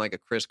backs, kind of like a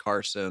Chris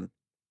Carson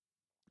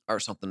or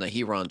something, that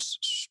he runs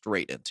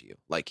straight into you.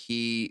 Like,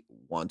 he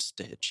wants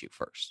to hit you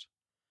first.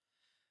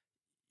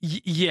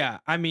 Yeah,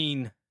 I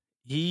mean,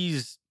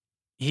 he's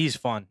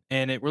fun,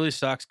 and it really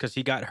sucks because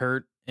he got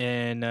hurt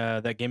in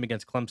that game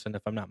against Clemson,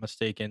 if I'm not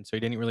mistaken. So he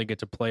didn't really get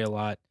to play a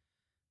lot,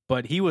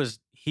 but he was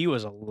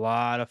a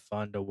lot of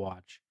fun to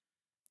watch,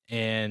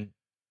 and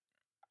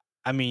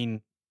I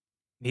mean,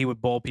 he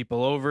would bowl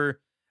people over.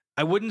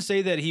 I wouldn't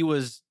say that he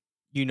was,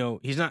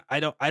 he's not.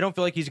 I don't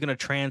feel like he's going to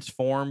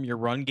transform your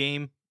run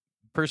game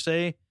per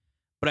se,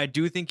 but I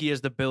do think he has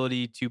the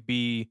ability to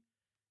be.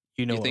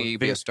 You think he could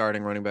be a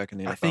starting running back in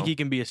the NFL? I think he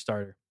can be a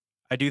starter.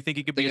 I do think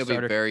he could be a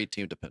starter. He'll be very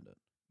team dependent.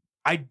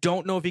 I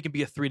don't know if he can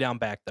be a 3-down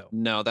back, though.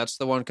 No, that's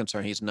the one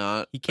concern. He's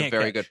not a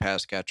very good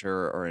pass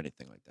catcher or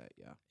anything like that.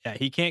 Yeah. Yeah,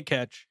 he can't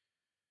catch.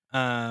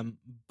 And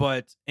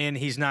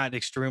he's not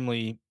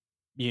extremely,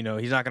 he's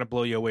not going to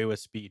blow you away with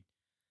speed.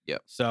 Yeah.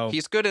 So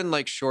he's good in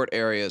short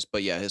areas,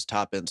 but yeah, his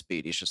top end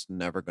speed, he's just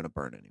never going to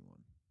burn anyone.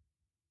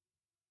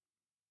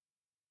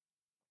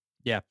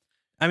 Yeah.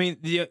 I mean,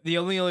 the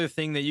only other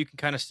thing that you can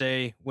kind of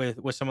say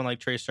with someone like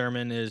Trey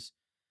Sermon is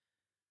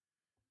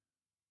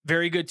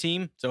very good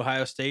team. It's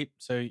Ohio State.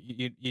 So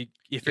if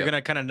you're going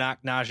to kind of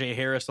knock Najee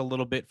Harris a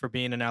little bit for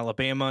being in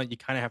Alabama, you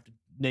kind of have to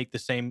make the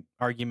same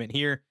argument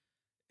here.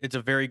 It's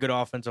a very good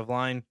offensive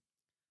line.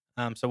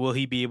 So will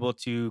he be able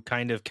to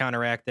kind of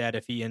counteract that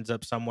if he ends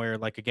up somewhere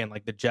like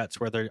the Jets,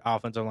 where their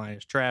offensive line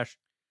is trash?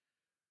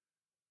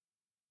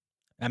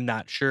 I'm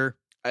not sure.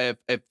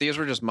 If these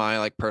were just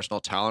my personal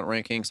talent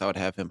rankings, I would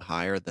have him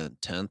higher than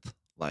 10th,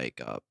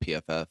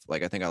 PFF.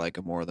 I think I like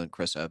him more than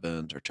Chris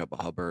Evans or Chuba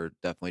Hubbard,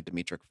 definitely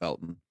Demetric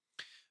Felton.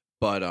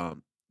 But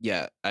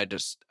yeah, I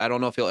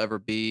don't know if he'll ever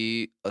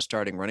be a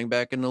starting running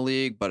back in the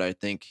league, but I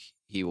think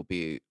he will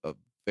be a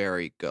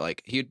very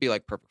good, he'd be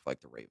perfect for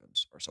the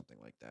Ravens or something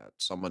like that.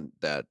 Someone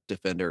that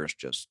defenders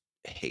just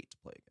hate to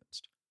play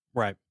against.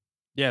 Right.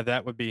 Yeah,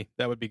 that would be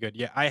good.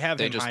 Yeah, I have.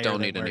 They just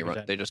don't need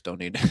They just don't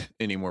need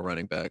any more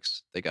running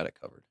backs. They got it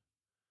covered.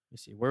 Let me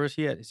see. Where was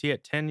he at? Is he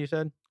at 10? You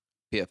said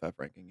PFF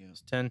ranking. Yeah,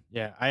 10.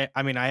 Yeah,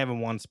 I mean, I have him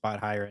one spot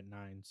higher at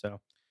 9, so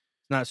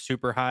it's not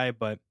super high,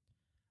 but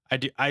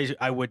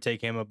I would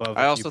take him above.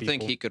 I also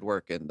think he could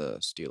work in the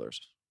Steelers.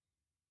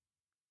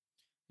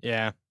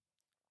 Yeah,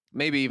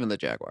 maybe even the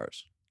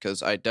Jaguars,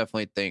 because I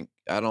definitely think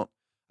I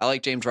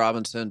like James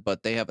Robinson,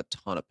 but they have a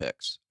ton of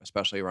picks,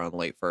 especially around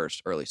late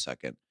first, early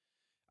second.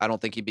 I don't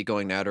think he'd be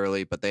going that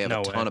early, but they have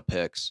a ton of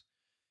picks.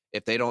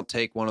 If they don't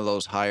take one of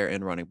those higher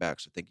end running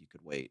backs, I think you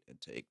could wait and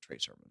take Trey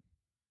Sermon.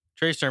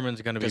 Trey Sermon's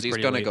going to be, because he's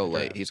going to go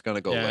late. He's going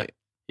to go late.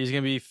 He's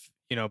going to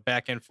be,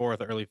 back and forth,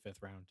 early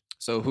 5th round.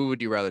 So who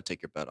would you rather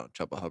take your bet on,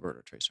 Chuba Hubbard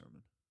or Trey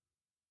Sermon?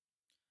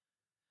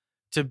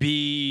 To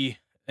be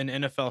an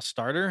NFL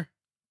starter?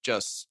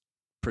 Just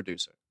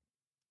producer,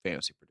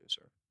 fantasy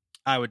producer.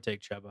 I would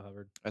take Chuba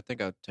Hubbard. I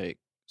think I'd take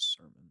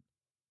Sermon.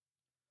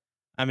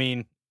 I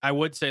mean, I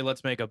would say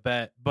let's make a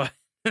bet, but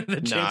the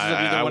chances of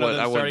either one of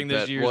them starting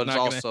this year is not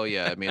going to...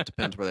 yeah, I mean, it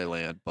depends where they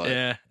land. But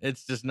yeah,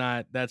 it's just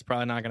not... That's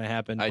probably not going to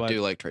happen. I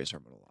do like Trey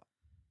Sermon a lot.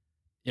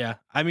 Yeah,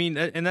 I mean,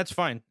 and that's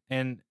fine.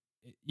 And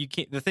you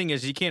can't... The thing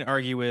is, you can't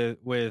argue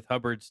with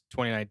Hubbard's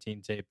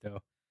 2019 tape, though.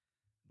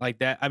 Like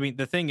that. I mean,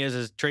 the thing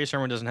is Trey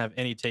Sermon doesn't have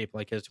any tape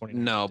like his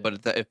 2019 No,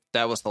 tape. but if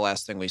that was the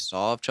last thing we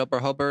saw of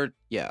Chuba Hubbard,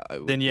 yeah.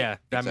 Then yeah.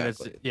 Exactly.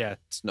 I mean,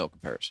 it's no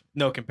comparison.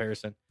 No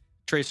comparison.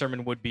 Trey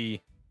Sermon would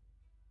be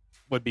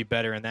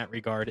better in that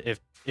regard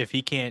if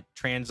he can't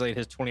translate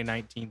his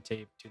 2019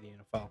 tape to the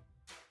NFL.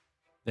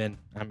 Then,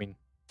 I mean,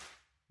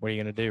 what are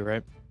you going to do,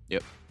 right?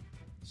 Yep.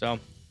 So,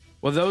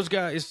 well, those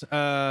guys,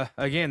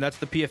 again, that's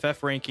the PFF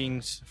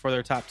rankings for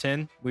their top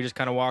 10. We just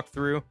kind of walked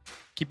through.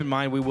 Keep in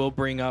mind, we will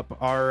bring up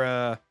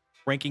our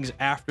rankings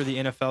after the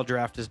NFL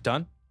draft is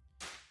done.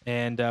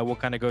 And we'll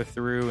kind of go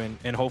through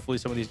and hopefully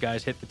some of these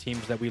guys hit the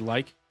teams that we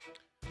like.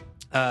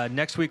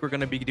 Next week, we're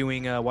going to be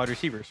doing wide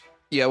receivers.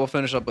 Yeah, we'll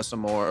finish up with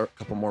a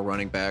couple more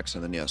running backs,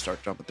 and then,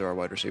 start jumping through our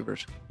wide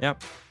receivers.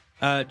 Yep.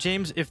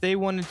 James, if they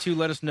wanted to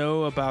let us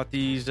know about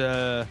these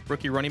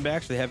rookie running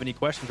backs, if they have any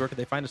questions, where could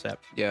they find us at?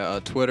 Yeah,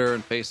 Twitter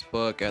and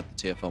Facebook at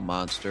the TFL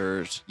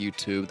Monsters,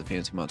 YouTube, the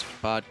Fantasy Monsters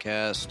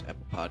Podcast,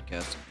 Apple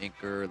Podcasts, and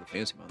Anchor, the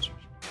Fantasy Monsters.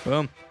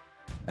 Boom.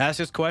 Ask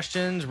us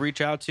questions,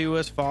 reach out to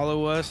us,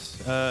 follow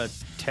us,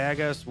 tag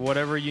us,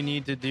 whatever you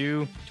need to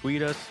do,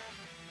 tweet us,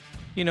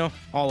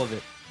 all of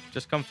it.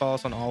 Just come follow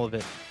us on all of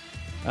it.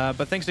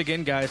 But thanks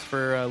again, guys,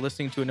 for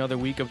listening to another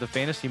week of the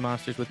Fantasy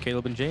Monsters with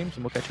Caleb and James,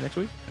 and we'll catch you next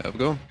week. Have a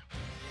go.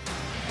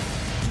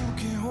 You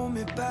can hold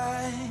me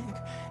back.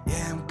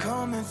 Yeah, I'm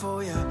coming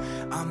for you.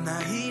 I'm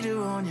not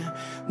heater on you.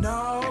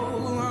 No,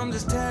 I'm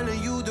just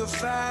telling you the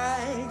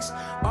facts.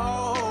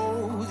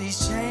 Oh,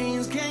 these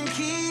chains can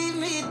keep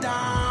me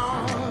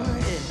down.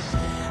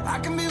 Yeah. I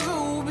can be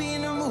rude, be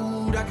in the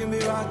mood. I can be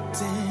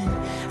rotten.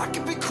 I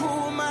can be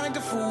cool, man, like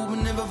the fool, but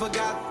never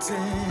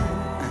forgotten.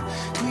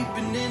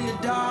 Creeping in the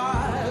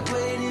dark,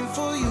 waiting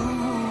for you.